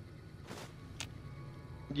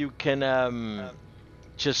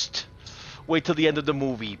just wait till the end of the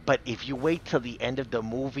movie. But if you wait till the end of the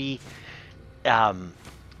movie,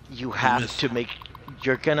 you have to make.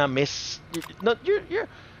 You're gonna miss. No, you're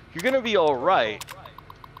gonna be all right.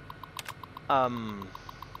 I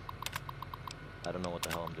don't know what the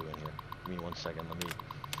hell I'm doing here. Give me 1 second.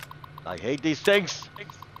 I hate these things.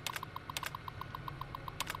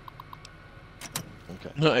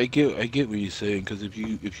 Okay. No, I get what you're saying, because if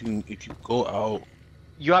you go out,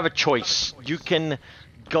 you have a choice. You can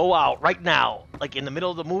go out right now, like in the middle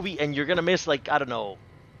of the movie, and you're gonna miss, like, I don't know,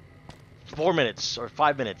 4 minutes or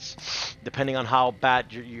 5 minutes, depending on how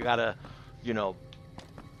bad you gotta, you know,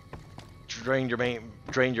 drain your main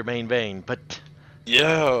vein. But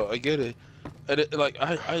yeah, I get it. And like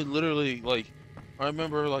I literally, like, I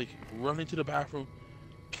remember like running to the bathroom,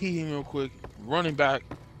 peeing real quick, running back.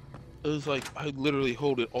 It was like I literally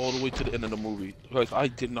hold it all the way to the end of the movie. Like I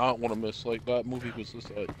did not want to miss. Like that movie was just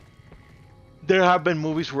like There have been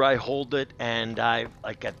movies where I hold it and I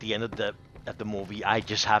like at the end of the movie I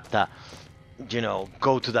just have to,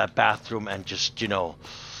 go to that bathroom and just,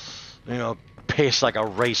 piss like a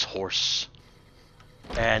racehorse.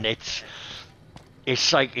 And it's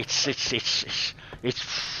like it's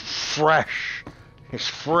fresh. It's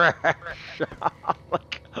fresh.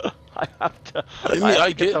 Like I have to. I mean, I have I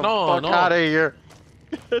to get get the no, fuck no. out of here.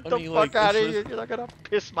 Get the mean, fuck like, out of it's here. just- You're not gonna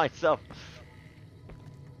piss myself.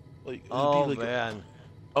 Like it'd Oh be like man.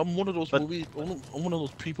 I'm one of those But movies. I'm one of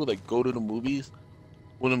those people that go to the movies.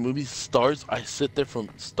 When the movie starts, I sit there from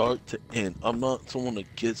start to end. I'm not someone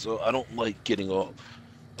that gets up. I don't like getting up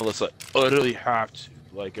unless I utterly have to.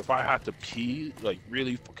 Like if I have to pee, like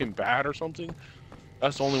really fucking bad or something,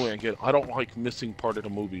 that's the only way I get. I don't like missing part of the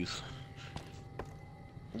movies.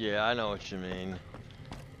 yeah, I know what you mean.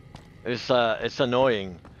 It's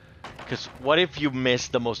annoying. Cause what if you miss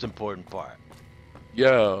the most important part?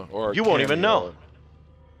 Yeah, or a You won't even know.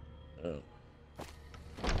 cameo.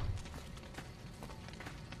 Yeah.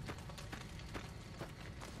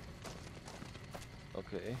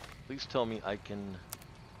 Okay. Please tell me I can.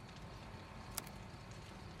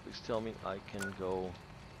 Please tell me I can go.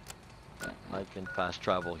 I can fast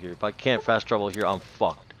travel here. If I can't fast travel here, I'm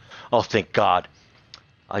fucked. Oh, thank God.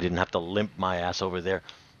 I didn't have to limp my ass over there.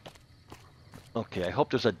 Okay, I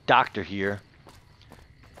hope there's a doctor here.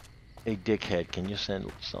 Hey, dickhead, can you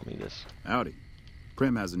sell me this? Howdy.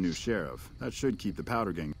 Prim has a new sheriff. That should keep the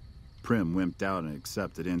powder gang. Prim wimped out and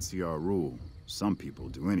accepted NCR rule. Some people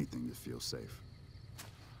do anything to feel safe.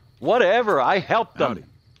 Whatever, I helped them.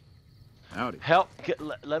 Howdy. Howdy.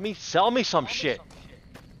 Let me sell me some shit.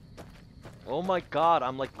 Oh my God,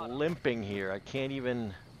 I'm like limping here. I can't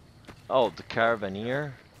even. Oh, the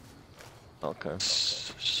Caravaneer. Okay.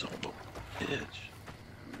 Son of a bitch.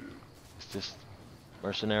 Is this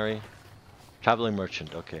mercenary? Traveling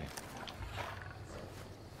merchant. Okay.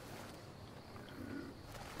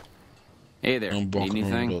 Hey there, I'm need walking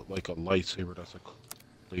anything? around with like a lightsaber. That's a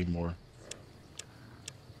claymore.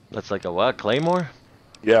 That's like a what? Claymore?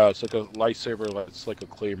 Yeah, it's like a lightsaber. It's like a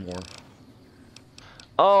claymore.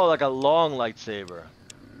 Oh, like a long lightsaber.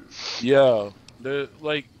 Yeah,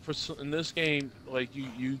 in this game, like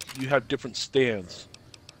you have different stands,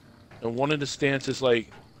 and one of the stands is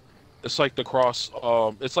like, it's like the cross.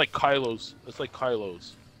 It's like Kylo's. It's like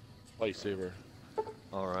Kylo's lightsaber,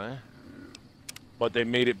 All right. but they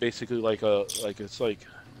made it basically like it's like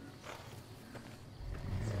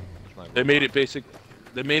My they made it basic.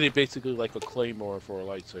 They made it basically like a claymore for a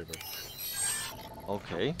lightsaber.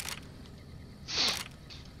 Okay.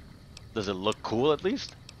 Does it look cool at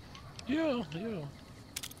least? Yeah, yeah.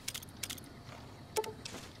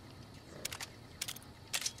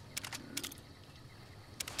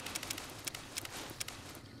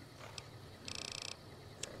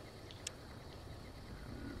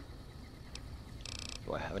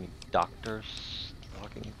 Do I have any doctors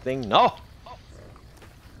talking thing? No!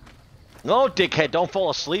 No, dickhead, don't fall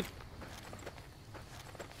asleep.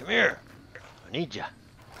 Come here. I need ya.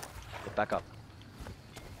 Get back up.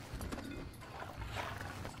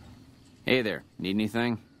 Hey there, need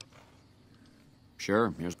anything?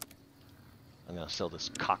 Sure, here's... I'm gonna sell this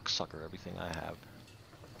cocksucker everything I have.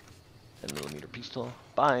 10mm pistol.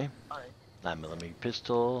 Bye. 9mm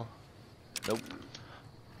pistol. Nope.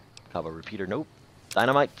 Cabo repeater. Nope.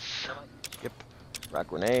 Dynamite. Yep. Rock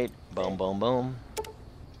grenade. Boom, boom, boom.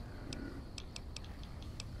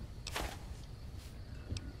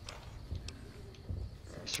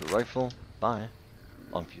 Mr. Rifle. Bye.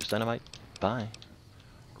 Unfused dynamite. Bye.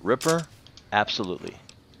 Ripper. Absolutely.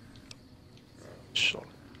 So,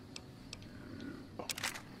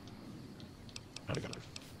 I gotta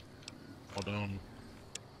fall down.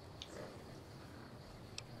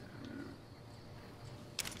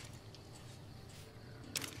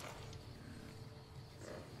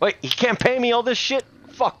 Wait, he can't pay me all this shit?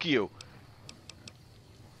 Fuck you.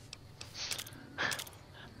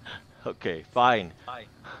 Okay, fine.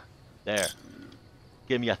 There.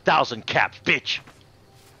 Give me 1,000 caps, bitch.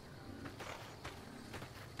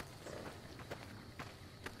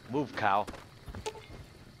 Move, cow.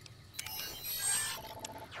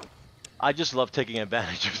 I just love taking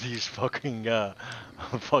advantage of these fucking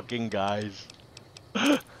guys.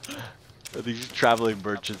 These traveling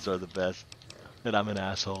merchants are the best. And I'm an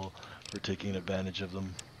asshole for taking advantage of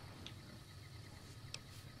them.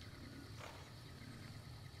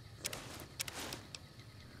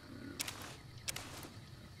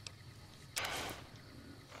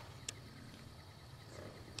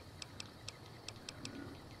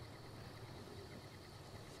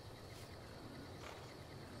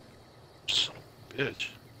 Son of a bitch.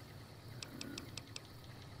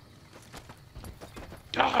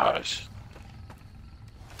 gosh.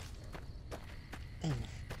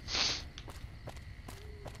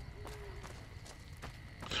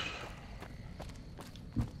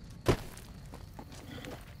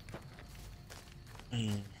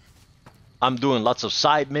 I'm doing lots of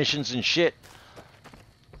side missions and shit.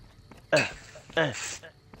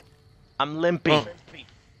 I'm limping.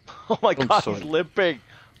 Oh my god, he's limping.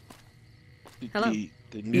 Hello.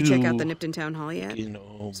 You check out the Nipton Town Hall yet? You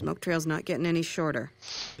know, Smoke trail's not getting any shorter.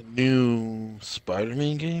 The new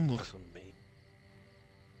Spider-Man game looks amazing.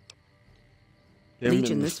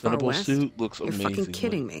 Legion this far west? Suit looks You're amazing. Fucking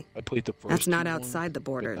kidding me. I played the first. That's not outside the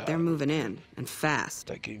border. They're moving in, and fast.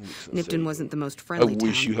 That game looks Nipton wasn't the most friendly I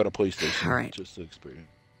wish town. you had a PlayStation. All right. Just to experience.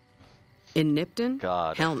 In Nipton?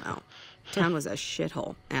 God. Hell no. Town was a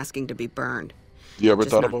shithole, asking to be burned. You ever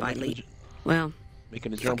Just thought not about by Well,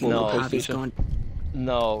 making a jump fucking over hobby's PlayStation? going.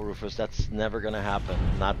 No, Rufus, that's never gonna happen.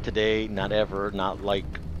 Not today, not ever, not like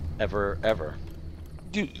ever, ever.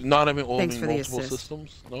 Dude, not even owning Thanks for the multiple assist.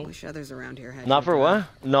 systems? No? Wish others around here had. Not your for drive.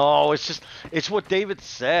 what? No, it's just, it's what David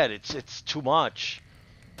said. It's too much.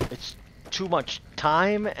 It's too much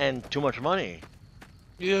time and too much money.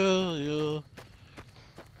 Yeah.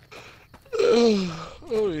 I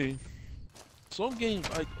mean, some games,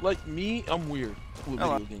 like me, I'm weird with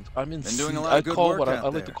video games. I'm in. Been doing a lot of good work I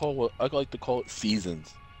out like to call it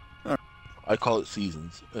seasons. I call it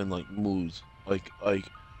seasons and like moods. Like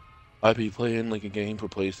I'd be playing like a game for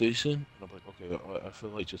PlayStation, and I'm like, okay, I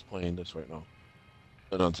feel like just playing this right now,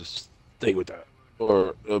 and I'll just stay with that.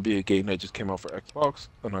 Or it'll be a game that just came out for Xbox,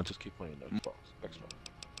 and I'll just keep playing Xbox.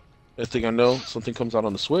 Next thing I know, something comes out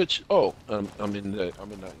on the Switch. Oh, I'm in that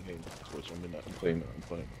game. Switch. I'm playing that.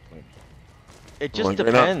 It just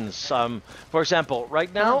depends. For example,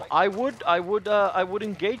 right now, I would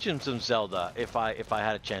engage in some Zelda if I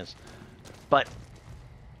had a chance, but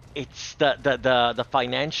it's the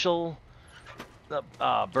financial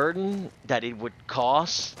burden that it would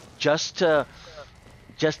cost just to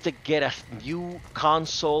get a new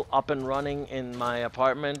console up and running in my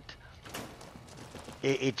apartment.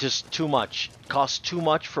 It just too much. Costs too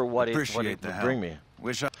much for what it would bring me.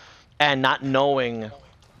 And not knowing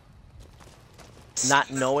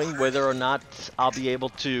whether or not I'll be able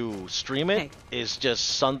to stream it is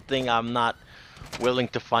just something I'm not willing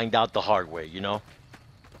to find out the hard way, you know?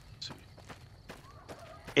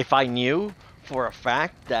 If I knew for a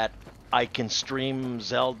fact that I can stream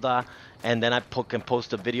Zelda and then I can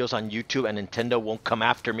post the videos on YouTube and Nintendo won't come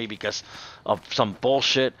after me because of some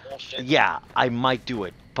bullshit, yeah, I might do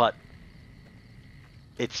it, but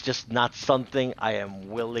it's just not something I am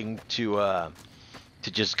willing to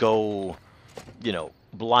just go, you know,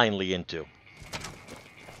 blindly into.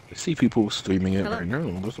 I see people streaming it right now.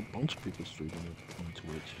 There's a bunch of people streaming it on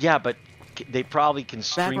Twitch. Yeah, but they probably can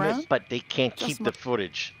stream it, but they can't keep the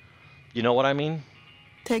footage. You know what I mean?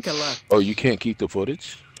 Take a look. Oh, you can't keep the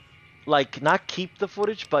footage? Like, not keep the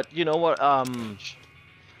footage, but you know what? What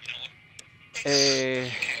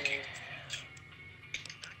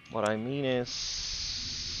I mean is,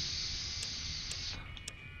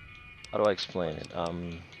 how do I explain it?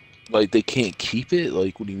 Like they can't keep it?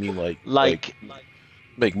 Like, what do you mean? Like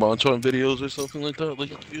make Montron videos or something like that?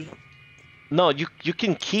 Like you? No, you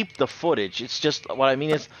can keep the footage. It's just what I mean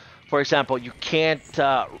is, for example, you can't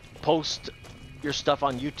post your stuff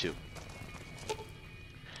on YouTube.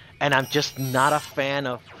 And I'm just not a fan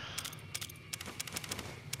of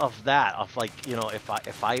that. Of like, you know, if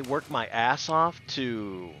I work my ass off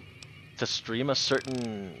to stream a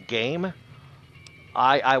certain game,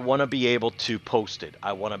 I want to be able to post it.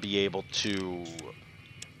 I want to be able to,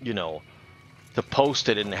 you know, to post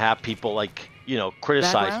it and have people like, you know,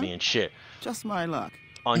 criticize me and shit. Just my luck.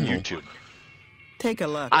 On YouTube. Take a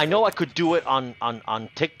look. I know I could do it on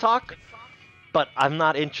TikTok, but I'm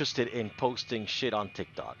not interested in posting shit on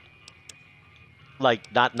TikTok.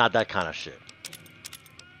 Like, not that kind of shit.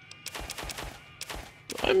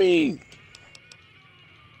 I mean,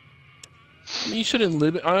 you shouldn't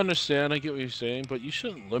limit. I understand. I get what you're saying, but you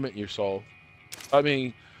shouldn't limit yourself. I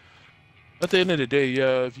mean, at the end of the day,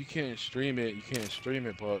 yeah, if you can't stream it, you can't stream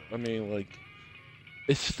it. But I mean, like,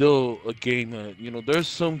 it's still a game that, you know, there's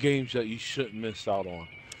some games that you shouldn't miss out on.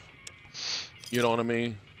 You know what I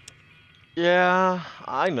mean? Yeah,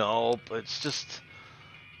 I know, but it's just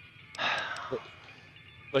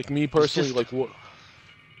like me personally, like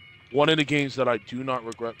one of the games that I do not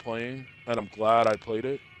regret playing, and I'm glad I played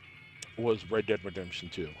it, was Red Dead Redemption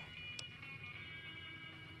 2.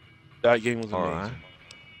 That game was amazing. Right.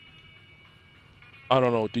 I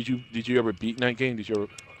don't know. Did you ever beat that game? Did you ever?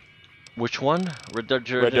 Which one? Red Dead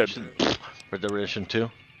Redemption. Red Dead Redemption 2.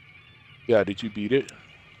 Yeah. Did you beat it?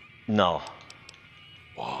 No.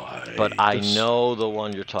 why? But I know the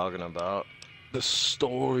one you're talking about. The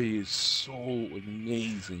story is so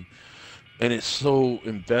amazing, and it's so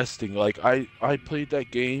investing. Like I played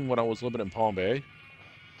that game when I was living in Palm Bay,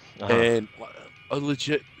 and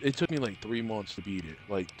legit, it took me like 3 months to beat it,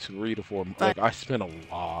 like 3 to 4. Like I spent a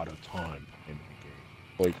lot of time in the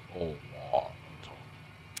game, like a lot of time.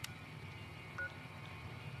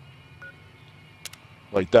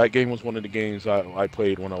 Like that game was one of the games I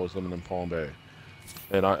played when I was living in Palm Bay,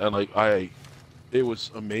 and it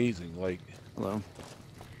was amazing. Like, hello.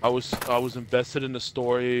 I was invested in the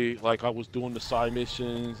story. Like I was doing the side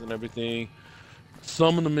missions and everything.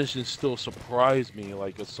 Some of the missions still surprise me.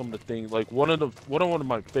 Like some of the things. Like one of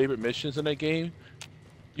my favorite missions in that game,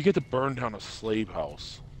 you get to burn down a slave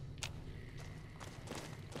house.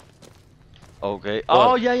 Okay.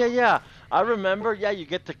 Oh yeah. I remember. Yeah, you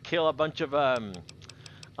get to kill a bunch of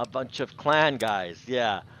clan guys.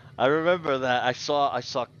 Yeah, I remember that. I saw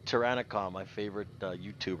Tyrannicon, my favorite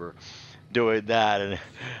YouTuber, doing that, and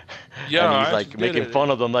yeah, and he's like making fun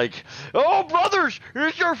of them, like, "Oh, brothers,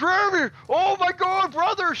 it's your favorite! Oh my God,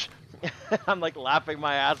 brothers!" I'm like laughing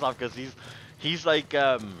my ass off because he's like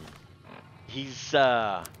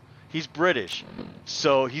he's British,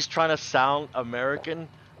 so he's trying to sound American,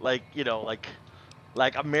 like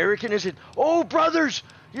like American isn't. Oh, brothers,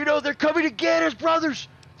 they're coming to get us, brothers.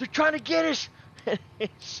 They're trying to get us.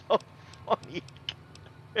 It's so funny.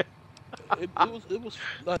 it was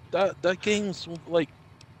that game was like,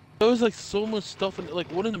 there was like so much stuff in it.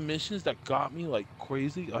 Like one of the missions that got me like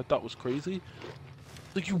crazy, I thought was crazy.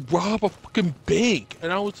 Like you rob a fucking bank,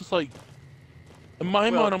 and I was just like, in my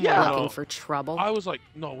mind, I'm like, looking for trouble. I was like,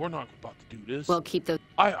 no, we're not about to do this. Well, keep the.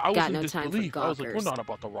 I was got in no time for disbelief. I was like, we're gawkers. not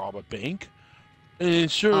about to rob a bank. And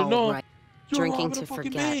sure All enough, right. you're Drinking robbing to a fucking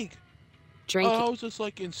forget. bank. Drinking. I was just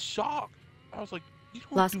like in shock. I was like, you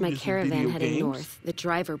don't Lost do my this in caravan video heading games. north. The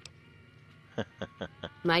driver.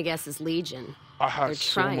 My guess is Legion. I had They're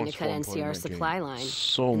so trying much to cut fun playing NCR that supply game. line.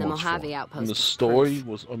 So And the much Mojave fun. outpost And the is story proof.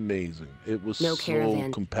 was amazing. It was No so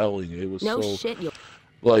caravan. compelling. It was No so shit, you.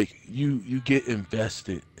 like you get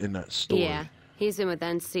invested in that story. Yeah, he's in with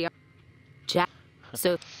NCR. Jack.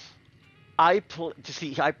 So. I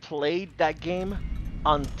played that game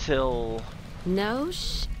until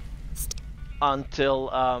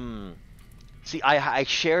I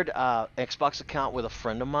shared an Xbox account with a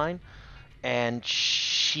friend of mine, and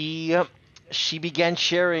she began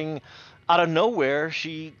sharing out of nowhere.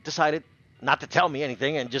 She decided not to tell me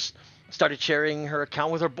anything and just started sharing her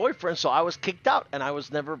account with her boyfriend. So I was kicked out, and I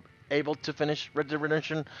was never able to finish Red Dead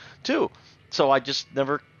Redemption 2. So I just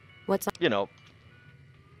never, What's up?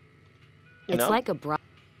 It's like a bra.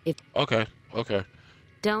 Okay.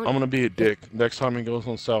 Don't. I'm gonna be a dick. Next time it goes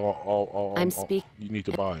on sale, you need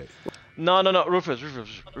to buy it. No, Rufus.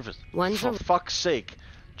 For fuck's sake,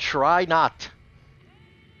 try not.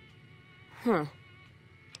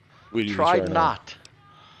 Try not.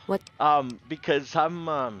 What? Because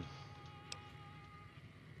I'm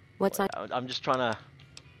What's on? I'm just trying to.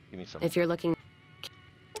 Give me some. If you're looking.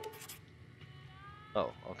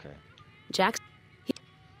 Oh, okay. Jack's.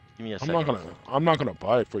 Give me a second. I'm not gonna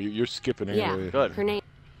buy it for you. You're skipping anyway. Yeah. Good. Her name.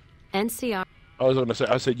 NCR.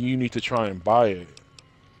 I said you need to try and buy it.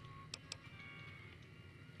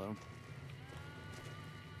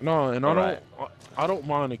 No, and I don't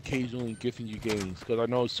mind occasionally gifting you games because I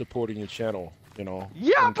know it's supporting your channel.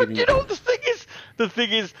 Yeah, but the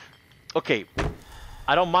thing is, okay,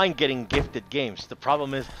 I don't mind getting gifted games. The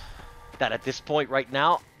problem is that at this point right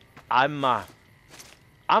now, I'm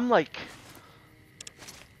like,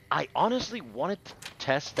 I honestly wanted to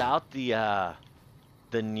test out the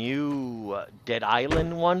new Dead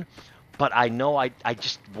Island one, but I know I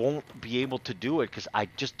just won't be able to do it because I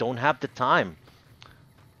just don't have the time.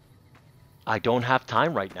 I don't have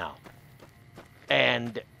time right now,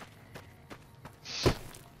 and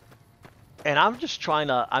I'm just trying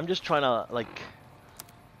to like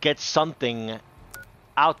get something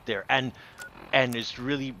out there, and it's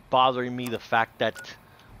really bothering me the fact that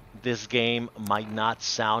this game might not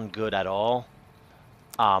sound good at all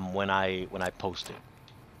when I post it.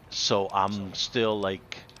 So I'm still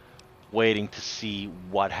like waiting to see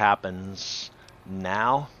what happens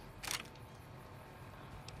now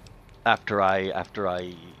after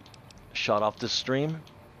I shut off the stream,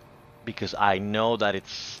 because I know that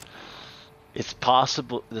it's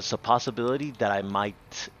possible. There's a possibility that I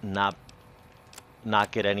might not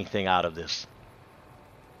get anything out of this.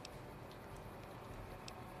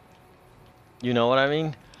 You know what I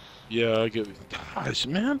mean? Yeah, I get it. Gosh,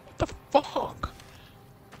 man, what the fuck?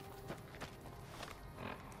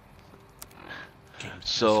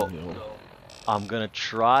 So I'm gonna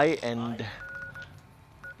try and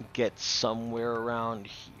get somewhere around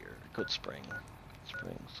here. Good spring. Good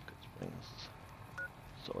springs.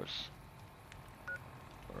 Source.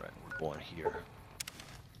 Alright, we're going here.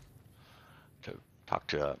 To talk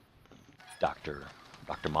to Dr.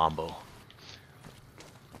 Mambo.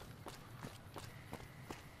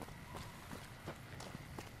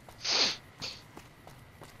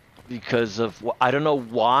 Because of I don't know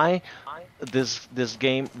why this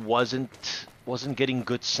game wasn't getting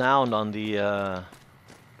good sound on the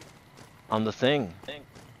thing,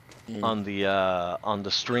 on the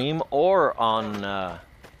stream or on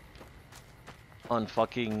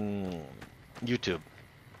fucking YouTube.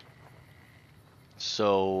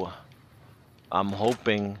 So I'm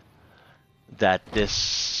hoping that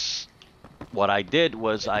what I did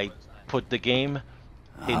was I put the game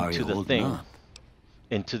into the thing. Up?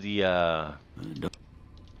 Into the I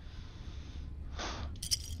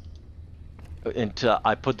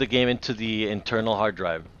put the game into the internal hard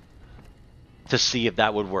drive to see if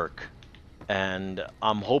that would work, and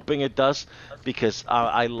I'm hoping it does, because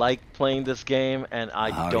I like playing this game and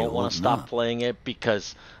I don't want to stop playing it,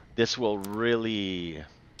 because this is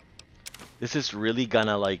really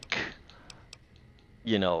gonna, like,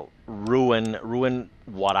 you know, ruin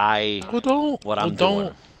what I'm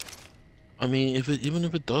doing. I mean, even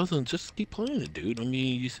if it doesn't, just keep playing it, dude. I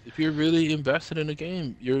mean, if you're really invested in a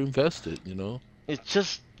game, you're invested, you know? It's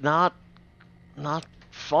just not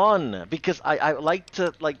fun, because I like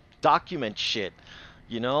to, like, document shit,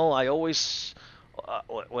 you know? I always,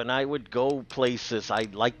 when I would go places, I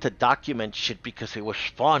like to document shit because it was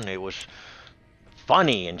fun, it was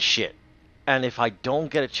funny and shit. And if I don't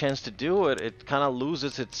get a chance to do it, it kind of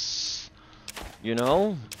loses its, you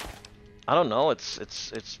know? I don't know,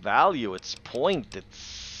 it's value, it's point,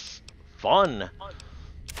 it's fun.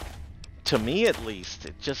 To me, at least,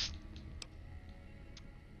 it just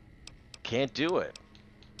can't do it.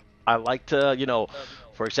 I like to, you know,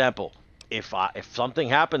 for example, if something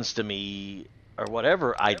happens to me or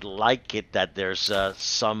whatever, I'd like it that there's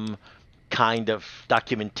some kind of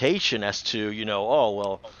documentation as to, you know, oh,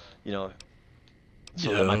 well, you know,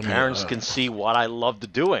 so that my parents can see what I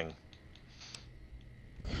loved doing.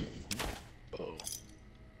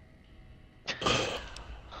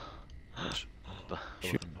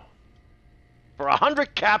 For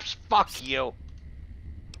 100 caps, fuck you.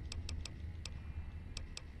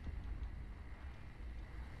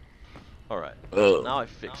 All right. Now I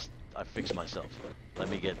fixed myself. Let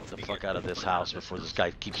me get the fuck out of this house before this guy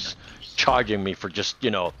keeps charging me for just, you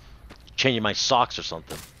know, changing my socks or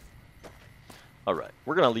something. All right.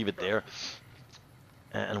 We're gonna leave it there,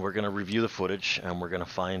 and we're gonna review the footage, and we're gonna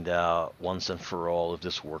find out once and for all if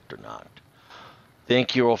this worked or not.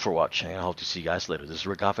 Thank you all for watching. I hope to see you guys later. This is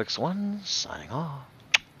RickGraphics1 signing off.